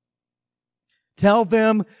Son. Tell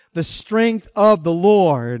them the strength of the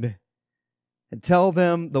Lord, and tell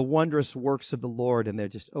them the wondrous works of the Lord. And they're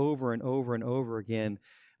just over and over and over again.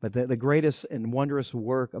 But the greatest and wondrous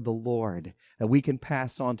work of the Lord that we can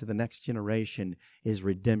pass on to the next generation is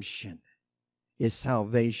redemption, is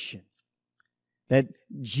salvation. That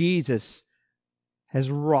Jesus has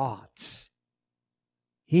wrought.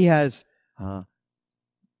 He has,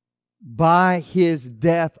 by His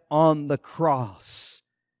death on the cross,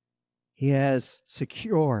 He has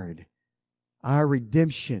secured our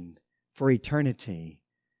redemption for eternity.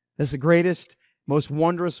 This is the greatest, most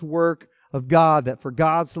wondrous work of God, that for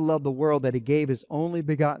God so loved the world that He gave His only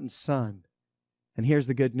begotten Son. And here's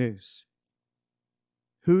the good news.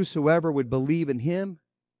 Whosoever would believe in Him,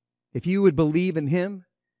 if you would believe in Him,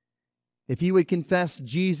 if you would confess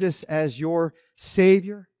Jesus as your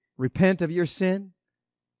Savior, repent of your sin,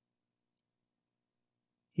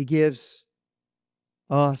 He gives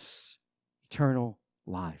us eternal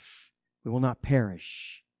life. We will not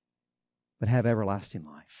perish, but have everlasting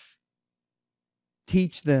life.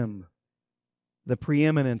 Teach them the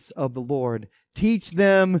preeminence of the Lord. Teach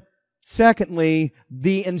them, secondly,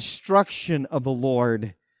 the instruction of the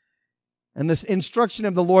Lord. And this instruction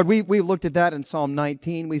of the Lord, we've looked at that in Psalm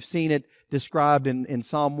 19. We've seen it described in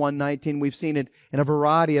Psalm 119. We've seen it in a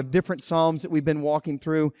variety of different Psalms that we've been walking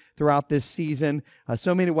throughout this season.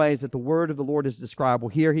 So many ways that the word of the Lord is described. Well,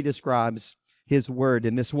 here He describes His word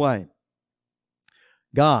in this way.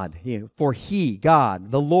 God, for He,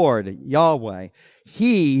 God, the Lord, Yahweh,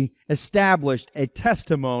 He established a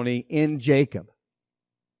testimony in Jacob.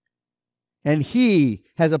 And He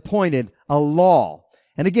has appointed a law.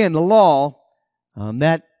 And again, the law,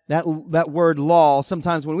 that word law,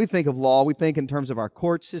 sometimes when we think of law, we think in terms of our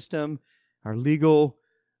court system, our legal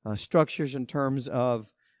structures in terms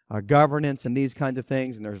of our governance and these kinds of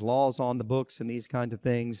things. And there's laws on the books and these kinds of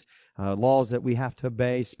things, laws that we have to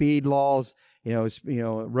obey, speed laws,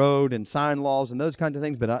 road and sign laws and those kinds of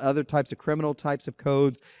things, but other types of criminal types of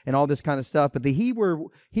codes and all this kind of stuff. But the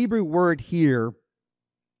Hebrew word here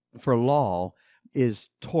for law is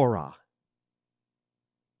Torah.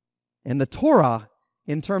 And the Torah,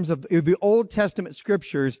 in terms of the Old Testament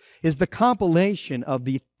scriptures, is the compilation of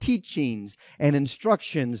the teachings and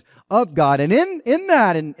instructions of God. And in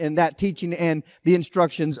that teaching and the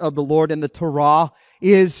instructions of the Lord and the Torah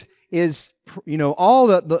is all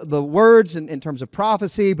the words in terms of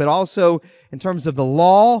prophecy, but also in terms of the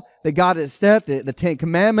law that God has set, the Ten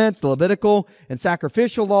Commandments, the Levitical and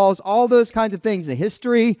sacrificial laws, all those kinds of things, the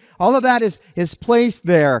history, all of that is placed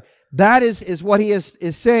there. That is what He is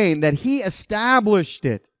saying, that He established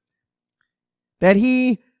it. That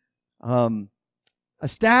He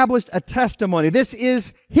established a testimony. This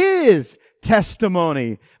is His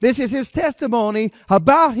testimony. This is His testimony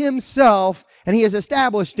about Himself, and He has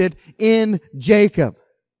established it in Jacob.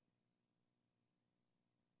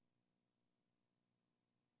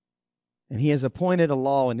 And He has appointed a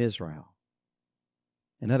law in Israel.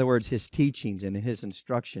 In other words, His teachings and His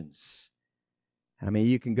instructions. I mean,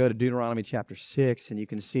 you can go to Deuteronomy chapter 6 and you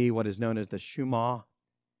can see what is known as the Shema.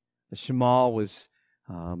 The Shema was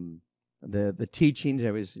the teachings.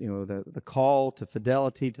 It was, the call to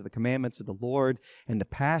fidelity to the commandments of the Lord, and to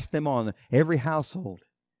pass them on. Every household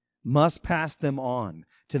must pass them on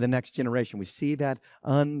to the next generation. We see that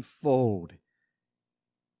unfold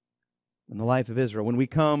in the life of Israel. When we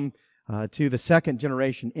come to the second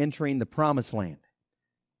generation entering the promised land,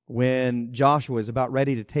 when Joshua is about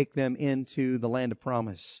ready to take them into the land of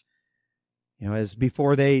promise, as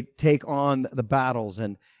before they take on the battles,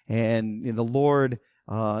 and the Lord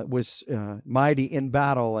was mighty in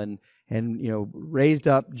battle, and raised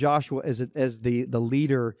up Joshua as the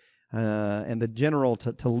leader and the general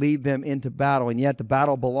to lead them into battle, and yet the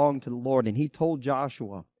battle belonged to the Lord. And he told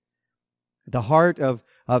Joshua, the heart of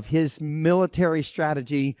his military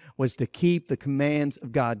strategy was to keep the commands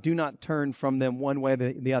of God. Do not turn from them one way or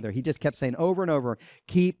the other. He just kept saying over and over,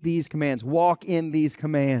 keep these commands, walk in these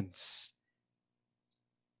commands.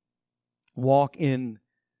 Walk in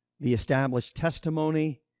the established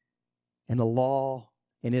testimony and the law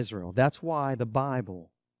in Israel. That's why the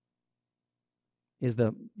Bible is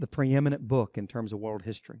the preeminent book in terms of world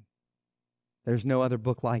history. There's no other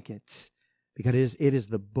book like it, because it is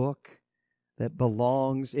the book that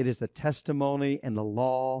belongs, it is the testimony and the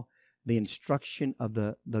law, the instruction of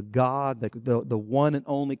the God, the one and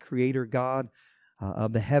only Creator God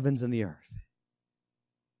of the heavens and the earth.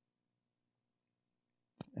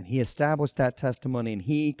 And He established that testimony, and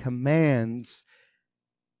He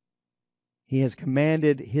has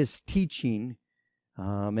commanded His teaching.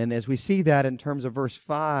 And as we see that in terms of verse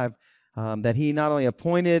 5, that He not only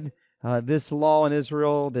appointed this law in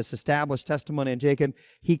Israel, this established testimony in Jacob,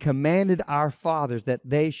 He commanded our fathers that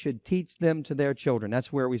they should teach them to their children.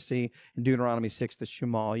 That's where we see in Deuteronomy 6 the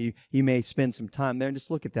Shema. You may spend some time there and just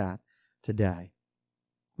look at that today.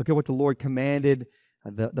 Look at what the Lord commanded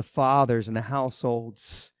the fathers and the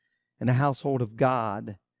households and the household of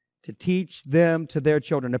God to teach them to their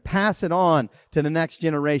children, to pass it on to the next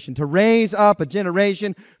generation, to raise up a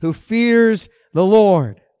generation who fears the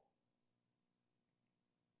Lord.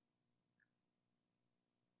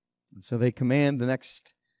 And so they command the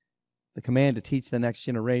command to teach the next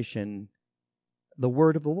generation the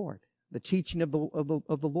word of the Lord, the teaching of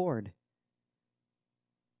the Lord.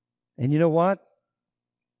 And you know what?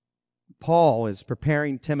 Paul is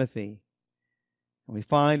preparing Timothy. And we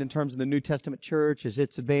find in terms of the New Testament church, as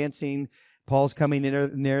it's advancing, Paul's coming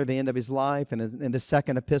near the end of his life, and in the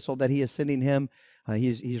second epistle that he is sending him,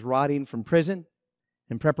 he's writing from prison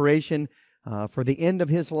in preparation for the end of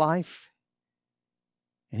his life.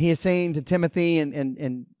 And he is saying to Timothy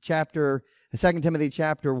in 2 Timothy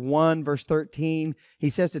chapter 1, verse 13, he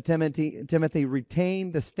says to Timothy,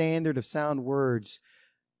 retain the standard of sound words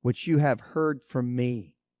which you have heard from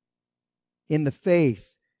me in the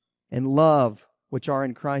faith and love which are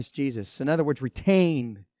in Christ Jesus. In other words,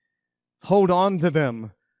 retain, hold on to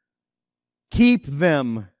them, keep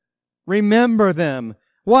them, remember them.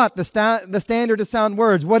 What? The standard of sound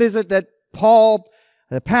words. What is it that Paul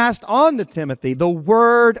passed on to Timothy? The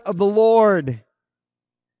word of the Lord.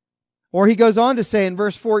 Or he goes on to say in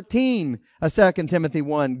verse 14 of 2 Timothy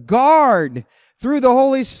 1, guard through the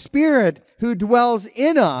Holy Spirit who dwells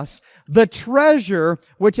in us the treasure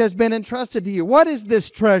which has been entrusted to you. What is this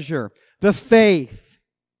treasure? The faith.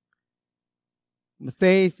 The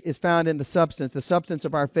faith is found in the substance. The substance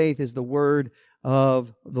of our faith is the word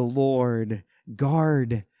of the Lord.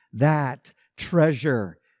 Guard that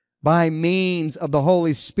treasure by means of the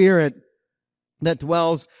Holy Spirit that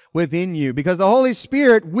dwells within you. Because the Holy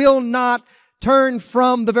Spirit will not turn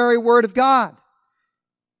from the very Word of God.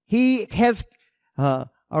 He has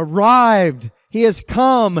arrived. He has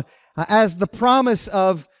come as the promise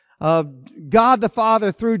of God the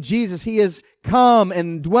Father through Jesus. He has come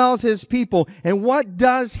and dwells His people. And what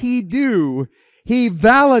does He do? He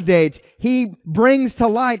validates, He brings to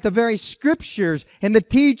light the very scriptures and the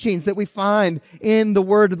teachings that we find in the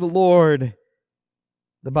Word of the Lord,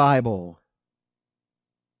 the Bible.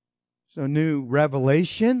 So new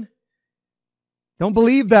revelation. Don't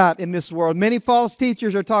believe that in this world. Many false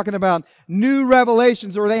teachers are talking about new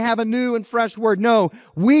revelations, or they have a new and fresh word. No,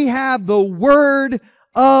 we have the Word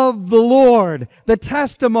of the Lord, the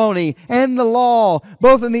testimony and the law,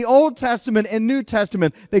 both in the Old Testament and New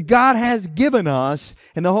Testament, that God has given us,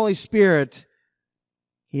 and the Holy Spirit,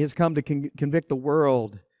 He has come to convict the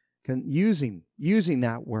world using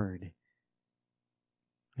that Word.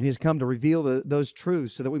 And He has come to reveal those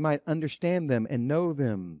truths so that we might understand them and know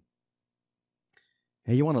them.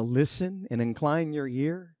 And you want to listen and incline your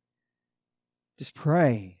ear? Just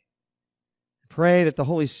pray. Pray that the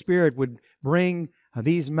Holy Spirit would bring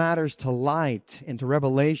these matters to light and to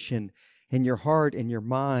revelation in your heart and your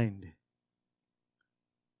mind.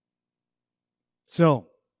 So,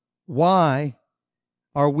 why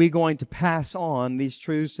are we going to pass on these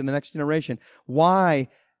truths to the next generation? Why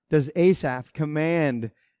does Asaph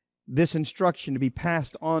command this instruction to be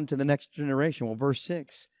passed on to the next generation? Well, verse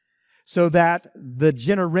 6, so that the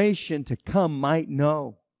generation to come might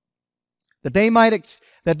know. That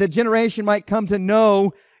the generation might come to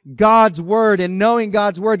know God's Word, and knowing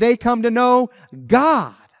God's Word, they come to know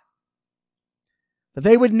God. That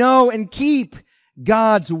they would know and keep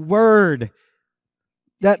God's Word.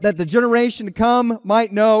 That the generation to come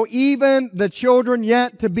might know, even the children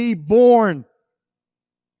yet to be born.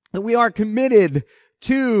 That we are committed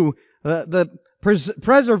to the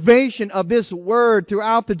preservation of this Word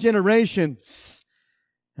throughout the generations.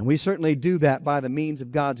 And we certainly do that by the means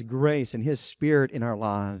of God's grace and His Spirit in our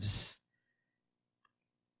lives.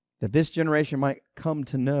 That this generation might come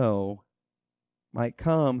to know,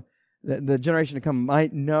 the generation to come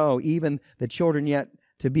might know, even the children yet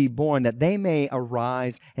to be born, that they may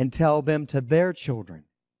arise and tell them to their children.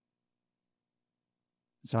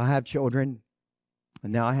 So I have children,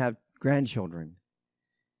 and now I have grandchildren.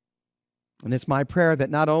 And it's my prayer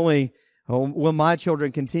that not only will my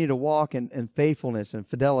children continue to walk in faithfulness and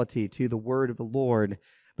fidelity to the Word of the Lord,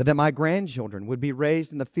 but that my grandchildren would be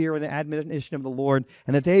raised in the fear and the admonition of the Lord,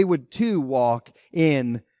 and that they would too walk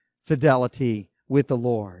in fidelity with the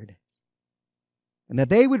Lord. And that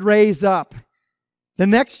they would raise up the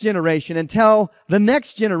next generation and tell the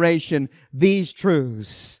next generation these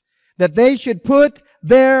truths. That they should put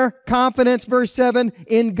their confidence, verse 7,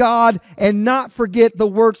 in God and not forget the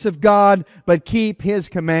works of God, but keep His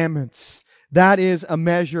commandments. That is a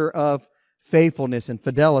measure of faithfulness and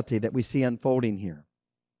fidelity that we see unfolding here.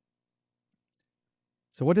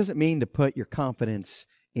 So what does it mean to put your confidence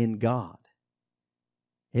in God?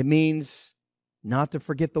 It means not to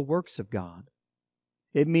forget the works of God.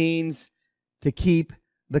 It means to keep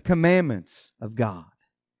the commandments of God.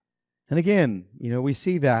 And again, we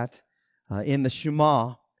see that in the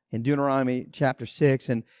Shema in Deuteronomy chapter 6.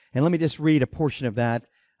 And let me just read a portion of that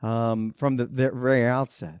from the very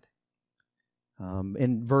outset.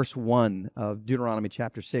 In verse 1 of Deuteronomy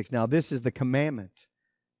chapter 6. Now this is the commandment,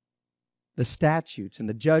 the statutes and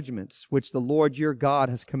the judgments which the Lord your God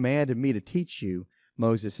has commanded me to teach you,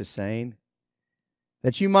 Moses is saying,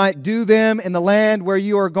 that you might do them in the land where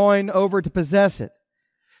you are going over to possess it,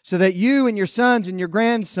 so that you and your sons and your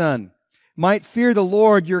grandson might fear the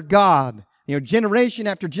Lord your God. Generation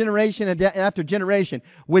after generation after generation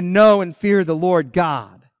would know and fear the Lord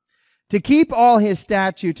God, to keep all His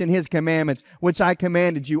statutes and His commandments, which I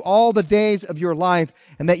commanded you all the days of your life,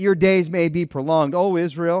 and that your days may be prolonged. O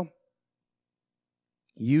Israel,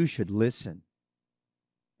 you should listen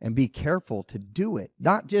and be careful to do it.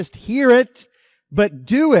 Not just hear it, but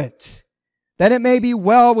do it, that it may be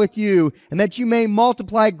well with you, and that you may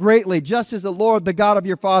multiply greatly, just as the Lord, the God of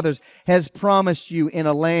your fathers, has promised you in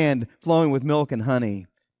a land flowing with milk and honey.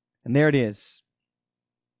 And there it is.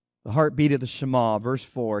 The heartbeat of the Shema, verse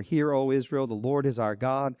 4. Hear, O Israel, the Lord is our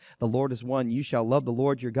God. The Lord is one. You shall love the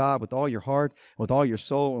Lord your God with all your heart, with all your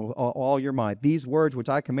soul, and with all your might. These words which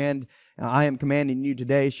I am commanding you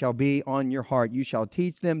today shall be on your heart. You shall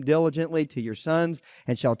teach them diligently to your sons,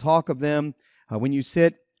 and shall talk of them when you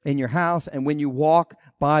sit in your house, and when you walk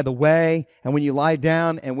by the way, and when you lie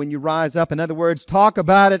down, and when you rise up. In other words, talk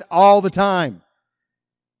about it all the time.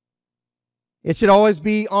 It should always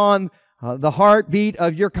be on the heartbeat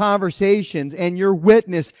of your conversations and your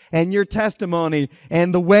witness and your testimony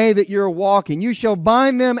and the way that you're walking. You shall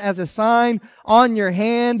bind them as a sign on your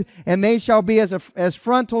hand, and they shall be as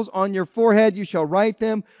frontals on your forehead. You shall write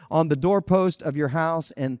them on the doorpost of your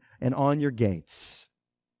house and on your gates.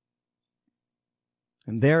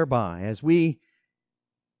 And thereby, as we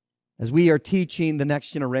are teaching the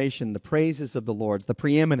next generation the praises of the Lord, the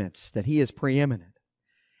preeminence, that He is preeminent,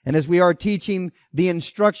 and as we are teaching the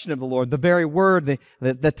instruction of the Lord, the very word,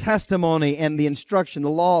 the testimony and the instruction, the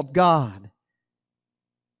law of God,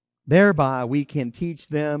 thereby we can teach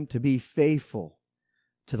them to be faithful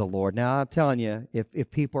to the Lord. Now, I'm telling you, if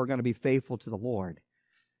people are going to be faithful to the Lord,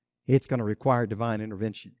 it's going to require divine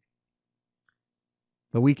intervention.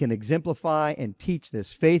 But we can exemplify and teach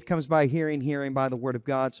this. Faith comes by hearing, hearing by the Word of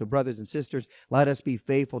God. So brothers and sisters, let us be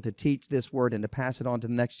faithful to teach this Word and to pass it on to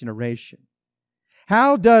the next generation.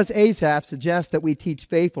 How does Asaph suggest that we teach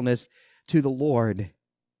faithfulness to the Lord?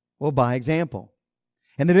 Well, by example.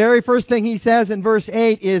 And the very first thing he says in verse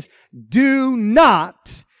 8 is, do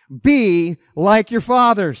not be like your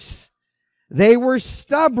fathers. They were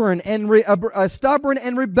stubborn and a stubborn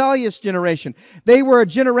and rebellious generation. They were a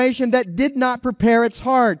generation that did not prepare its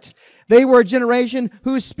heart. They were a generation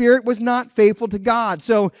whose spirit was not faithful to God.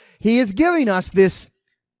 So he is giving us this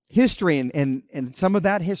history, and some of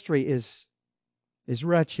that history is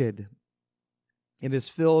wretched. It is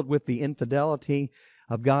filled with the infidelity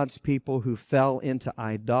of God's people who fell into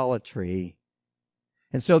idolatry.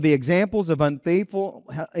 And so the examples of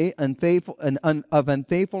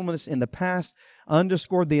unfaithfulness in the past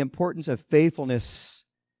underscored the importance of faithfulness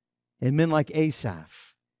in men like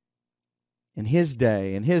Asaph in his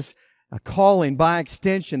day, and his calling, by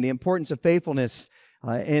extension, the importance of faithfulness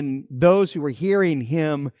in those who were hearing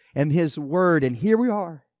him and his word. And here we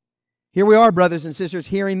are. Here we are, brothers and sisters,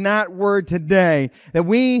 hearing that word today, that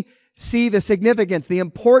we see the significance, the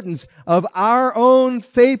importance of our own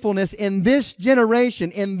faithfulness in this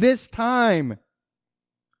generation, in this time.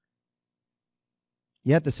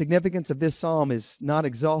 Yet the significance of this psalm is not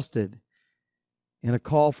exhausted in a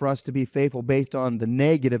call for us to be faithful based on the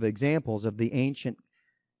negative examples of the ancient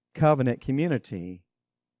covenant community.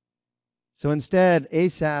 So instead,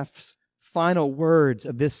 Asaph's final words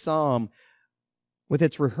of this psalm, with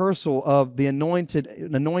its rehearsal of the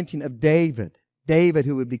anointing of David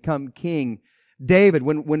who would become king. David,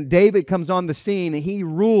 when David comes on the scene, he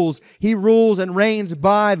rules and reigns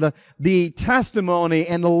by the testimony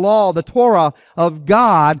and the law, the Torah of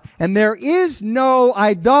God, and there is no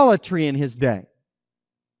idolatry in his day.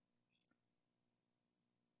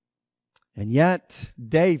 And yet,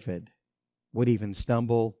 David would even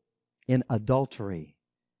stumble in adultery.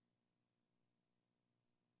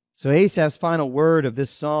 So Asaph's final word of this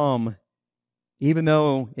psalm, even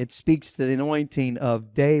though it speaks to the anointing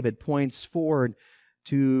of David, points forward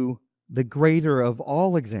to the greater of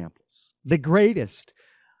all examples, the greatest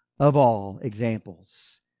of all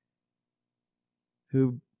examples,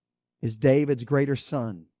 who is David's greater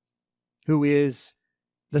son, who is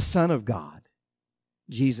the Son of God,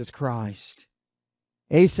 Jesus Christ.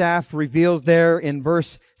 Asaph reveals there in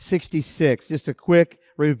verse 66, just a quick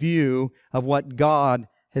review of what God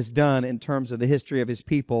has done in terms of the history of His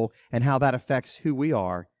people and how that affects who we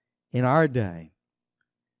are in our day.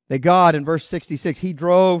 That God, in verse 66, He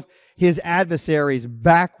drove His adversaries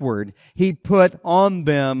backward. He put on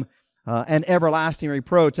them an everlasting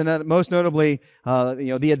reproach. And most notably,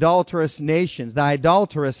 the adulterous nations, the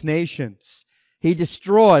idolatrous nations. He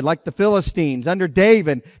destroyed, like the Philistines, under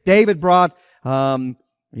David. David brought,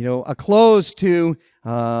 a close to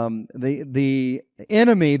the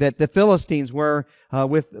enemy that the Philistines were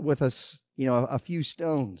with a few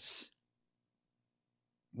stones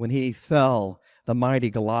when he fell, the mighty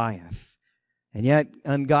Goliath. And yet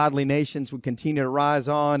ungodly nations would continue to rise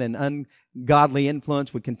on, and ungodly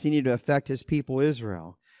influence would continue to affect His people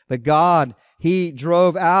Israel. But God, He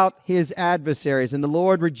drove out His adversaries, and the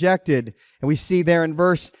Lord rejected. And we see there in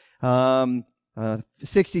verse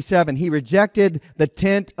 67, He rejected the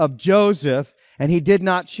tent of Joseph, and He did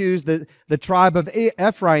not choose the tribe of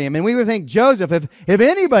Ephraim. And we would think Joseph, if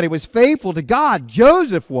anybody was faithful to God,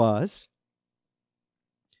 Joseph was.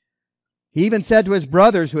 He even said to his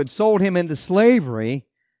brothers who had sold him into slavery,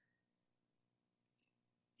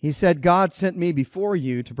 He said, God sent me before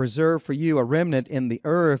you to preserve for you a remnant in the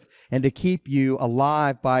earth and to keep you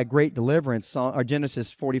alive by great deliverance.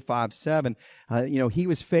 Genesis 45:7. He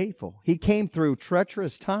was faithful. He came through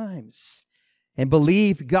treacherous times and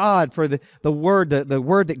believed God for the word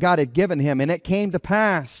that God had given him, and it came to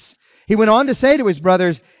pass. He went on to say to his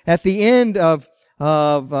brothers at the end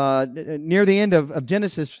near the end of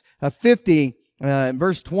Genesis 50,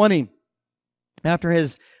 verse 20, after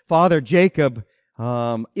his father Jacob,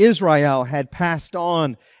 Israel had passed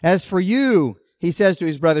on. As for you, he says to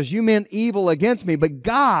his brothers, you meant evil against me, but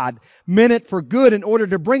God meant it for good in order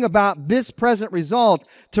to bring about this present result,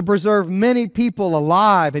 to preserve many people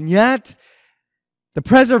alive. And yet, the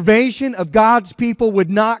preservation of God's people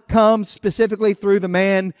would not come specifically through the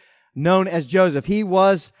man known as Joseph. He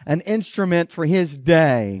was an instrument for his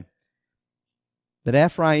day. That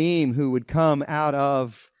Ephraim, who would come out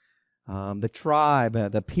of the tribe,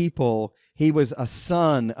 the people, he was a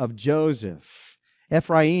son of Joseph.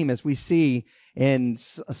 Ephraim, as we see in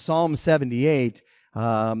Psalm 78,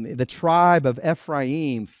 the tribe of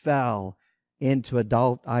Ephraim fell into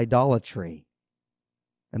idolatry.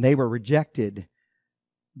 And they were rejected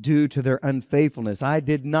due to their unfaithfulness.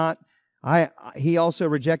 He also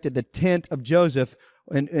rejected the tent of Joseph.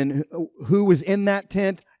 And who was in that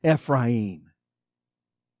tent? Ephraim.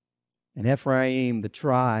 And Ephraim, the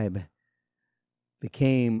tribe,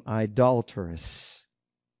 became idolatrous.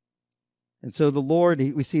 And so the Lord,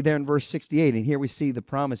 we see there in verse 68, and here we see the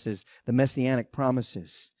promises, the messianic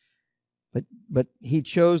promises. But He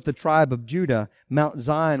chose the tribe of Judah, Mount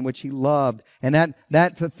Zion, which He loved. And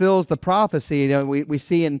that fulfills the prophecy. We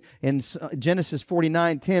see in Genesis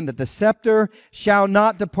 49:10 that the scepter shall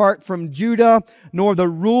not depart from Judah, nor the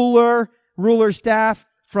ruler's staff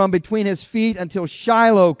from between his feet until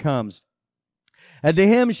Shiloh comes. And to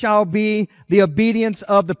him shall be the obedience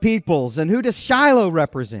of the peoples. And who does Shiloh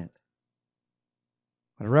represent?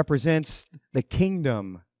 It represents the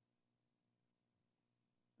kingdom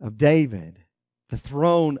of David, the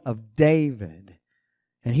throne of David.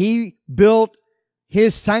 And he built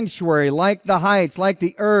his sanctuary like the heights, like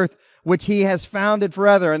the earth, which he has founded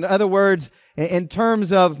forever. In other words, in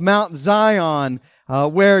terms of Mount Zion,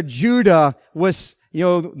 where Judah was,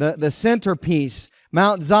 the centerpiece,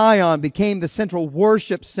 Mount Zion became the central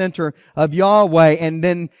worship center of Yahweh. And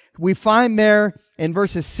then we find there in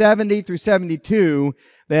verses 70 through 72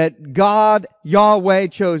 that God, Yahweh,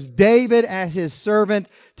 chose David as his servant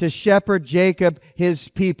to shepherd Jacob, his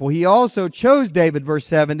people. He also chose David, verse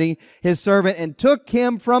 70, his servant, and took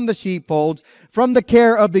him from the sheepfolds, from the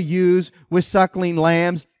care of the ewes with suckling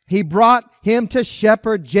lambs. He brought him to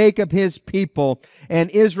shepherd Jacob, his people, and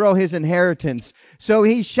Israel, his inheritance. So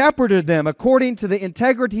he shepherded them according to the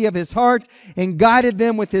integrity of his heart and guided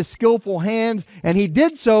them with his skillful hands. And he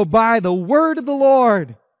did so by the word of the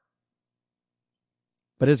Lord.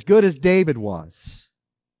 But as good as David was,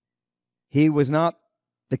 he was not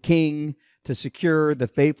the king to secure the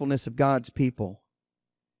faithfulness of God's people.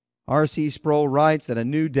 R.C. Sproul writes that a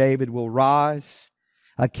new David will rise,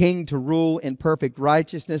 a king to rule in perfect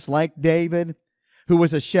righteousness like David, who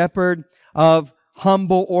was a shepherd of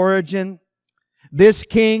humble origin. This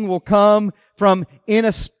king will come from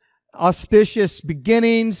inauspicious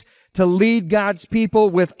beginnings to lead God's people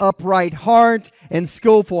with upright heart and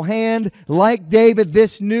skillful hand. Like David,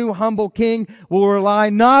 this new humble king will rely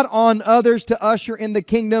not on others to usher in the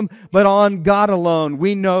kingdom, but on God alone.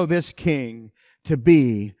 We know this king to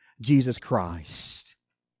be Jesus Christ.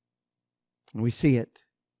 And we see it.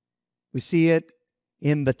 We see it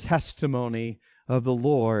in the testimony of the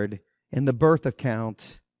Lord in the birth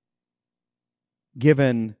account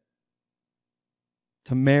given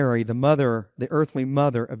to Mary, the earthly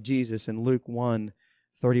mother of Jesus, in Luke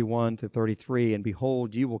 1:31-33. And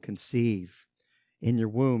behold, you will conceive in your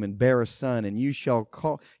womb and bear a son, and you shall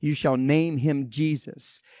name him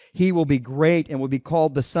Jesus. He will be great and will be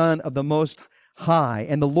called the Son of the Most High.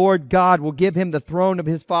 And the Lord God will give him the throne of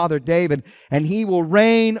his father David, and he will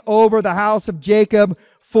reign over the house of Jacob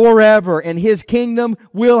forever, and his kingdom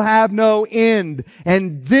will have no end.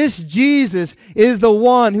 And this Jesus is the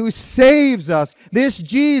one who saves us. This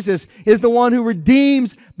Jesus is the one who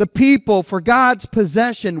redeems the people for God's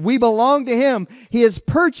possession. We belong to him. He has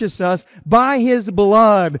purchased us by his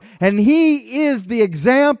blood, and he is the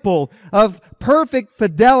example of perfect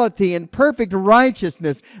fidelity and perfect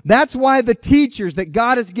righteousness. That's why the teachers that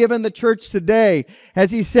God has given the church today,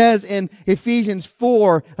 as he says in Ephesians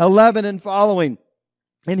 4:11 and following,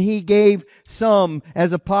 and he gave some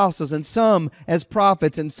as apostles, and some as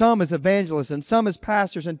prophets, and some as evangelists, and some as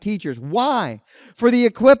pastors and teachers. Why? For the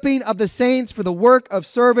equipping of the saints for the work of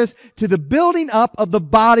service, to the building up of the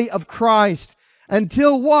body of Christ.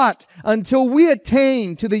 Until what? Until we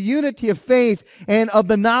attain to the unity of faith and of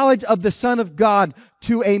the knowledge of the Son of God,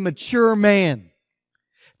 to a mature man,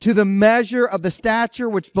 to the measure of the stature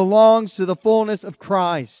which belongs to the fullness of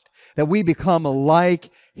Christ, that we become like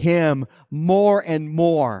him more and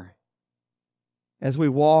more as we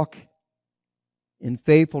walk in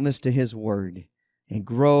faithfulness to his word and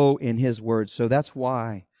grow in his word. So that's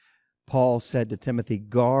why Paul said to Timothy,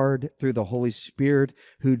 guard through the Holy Spirit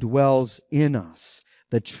who dwells in us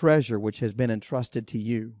the treasure which has been entrusted to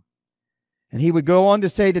you. And he would go on to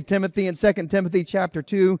say to Timothy in 2 Timothy chapter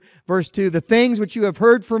 2, verse 2, the things which you have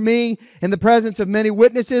heard from me in the presence of many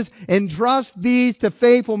witnesses, entrust these to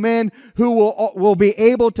faithful men who will be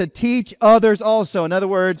able to teach others also. In other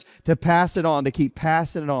words, to pass it on, to keep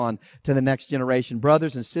passing it on to the next generation.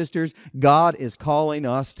 Brothers and sisters, God is calling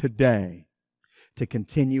us today to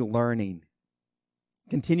continue learning.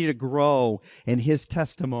 Continue to grow in his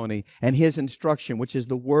testimony and his instruction, which is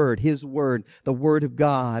the word, his word, the word of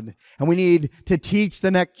God. And we need to teach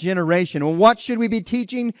the next generation. And what should we be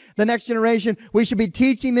teaching the next generation? We should be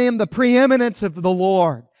teaching them the preeminence of the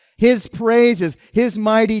Lord, his praises, his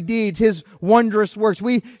mighty deeds, his wondrous works.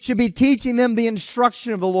 We should be teaching them the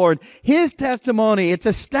instruction of the Lord, his testimony. It's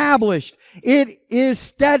established. It is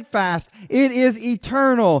steadfast. It is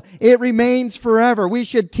eternal. It remains forever. We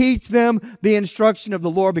should teach them the instruction of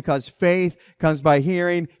the Lord, because faith comes by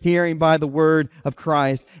hearing, hearing by the word of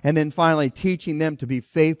Christ. And then finally, teaching them to be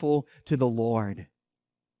faithful to the Lord.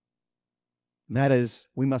 And that is,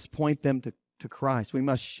 we must point them to Christ. We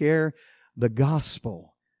must share the gospel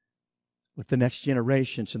with the next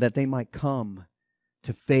generation so that they might come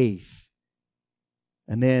to faith.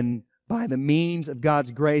 And then by the means of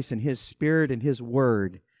God's grace and his Spirit and his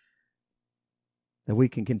word, that we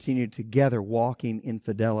can continue together walking in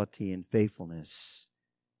fidelity and faithfulness.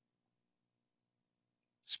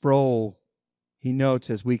 Sproul, he notes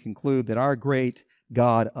as we conclude, that our great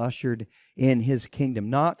God ushered in His kingdom,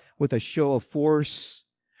 not with a show of force,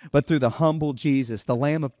 but through the humble Jesus, the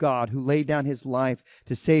Lamb of God, who laid down His life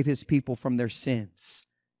to save His people from their sins.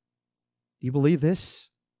 Do you believe this?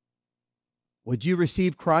 Would you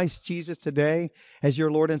receive Christ Jesus today as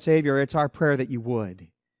your Lord and Savior? It's our prayer that you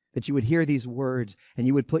would hear these words and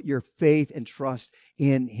you would put your faith and trust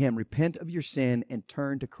in Him. Repent of your sin and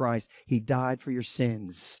turn to Christ. He died for your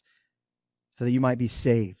sins so that you might be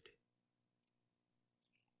saved.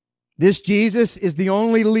 This Jesus is the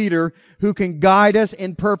only leader who can guide us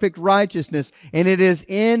in perfect righteousness, and it is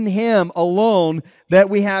in Him alone that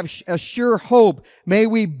we have a sure hope. May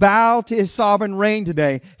we bow to His sovereign reign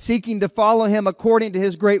today, seeking to follow Him according to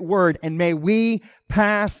His great word, and may we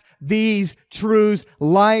pass these truths,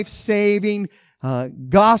 life-saving,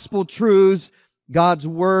 gospel truths, God's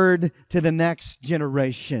word, to the next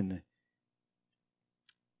generation.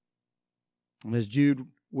 And as Jude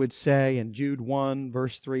would say in Jude 1,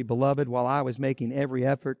 verse 3, Beloved, while I was making every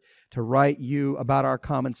effort to write you about our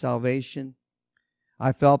common salvation,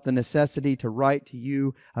 I felt the necessity to write to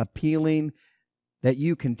you, appealing that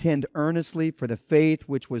you contend earnestly for the faith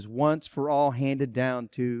which was once for all handed down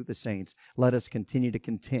to the saints. Let us continue to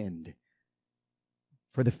contend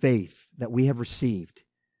for the faith that we have received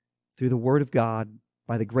through the Word of God,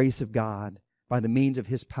 by the grace of God, by the means of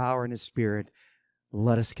His power and His Spirit.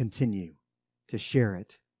 Let us continue to share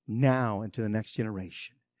it now into the next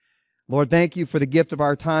generation. Lord, thank you for the gift of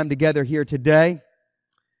our time together here today.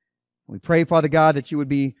 We pray, Father God, that you would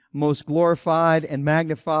be most glorified and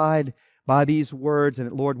magnified by these words, and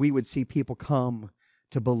that, Lord, we would see people come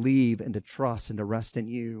to believe and to trust and to rest in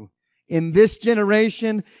you. In this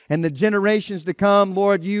generation and the generations to come,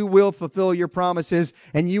 Lord, you will fulfill your promises,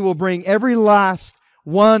 and you will bring every last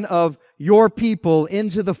one of your people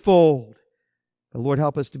into the fold. But Lord,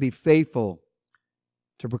 help us to be faithful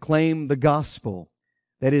to proclaim the gospel,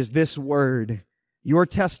 that is this word, your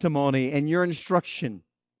testimony and your instruction,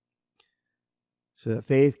 so that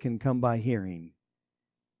faith can come by hearing,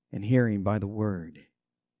 and hearing by the word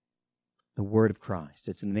of Christ.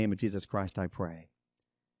 It's in the name of Jesus Christ I pray.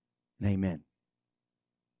 And amen.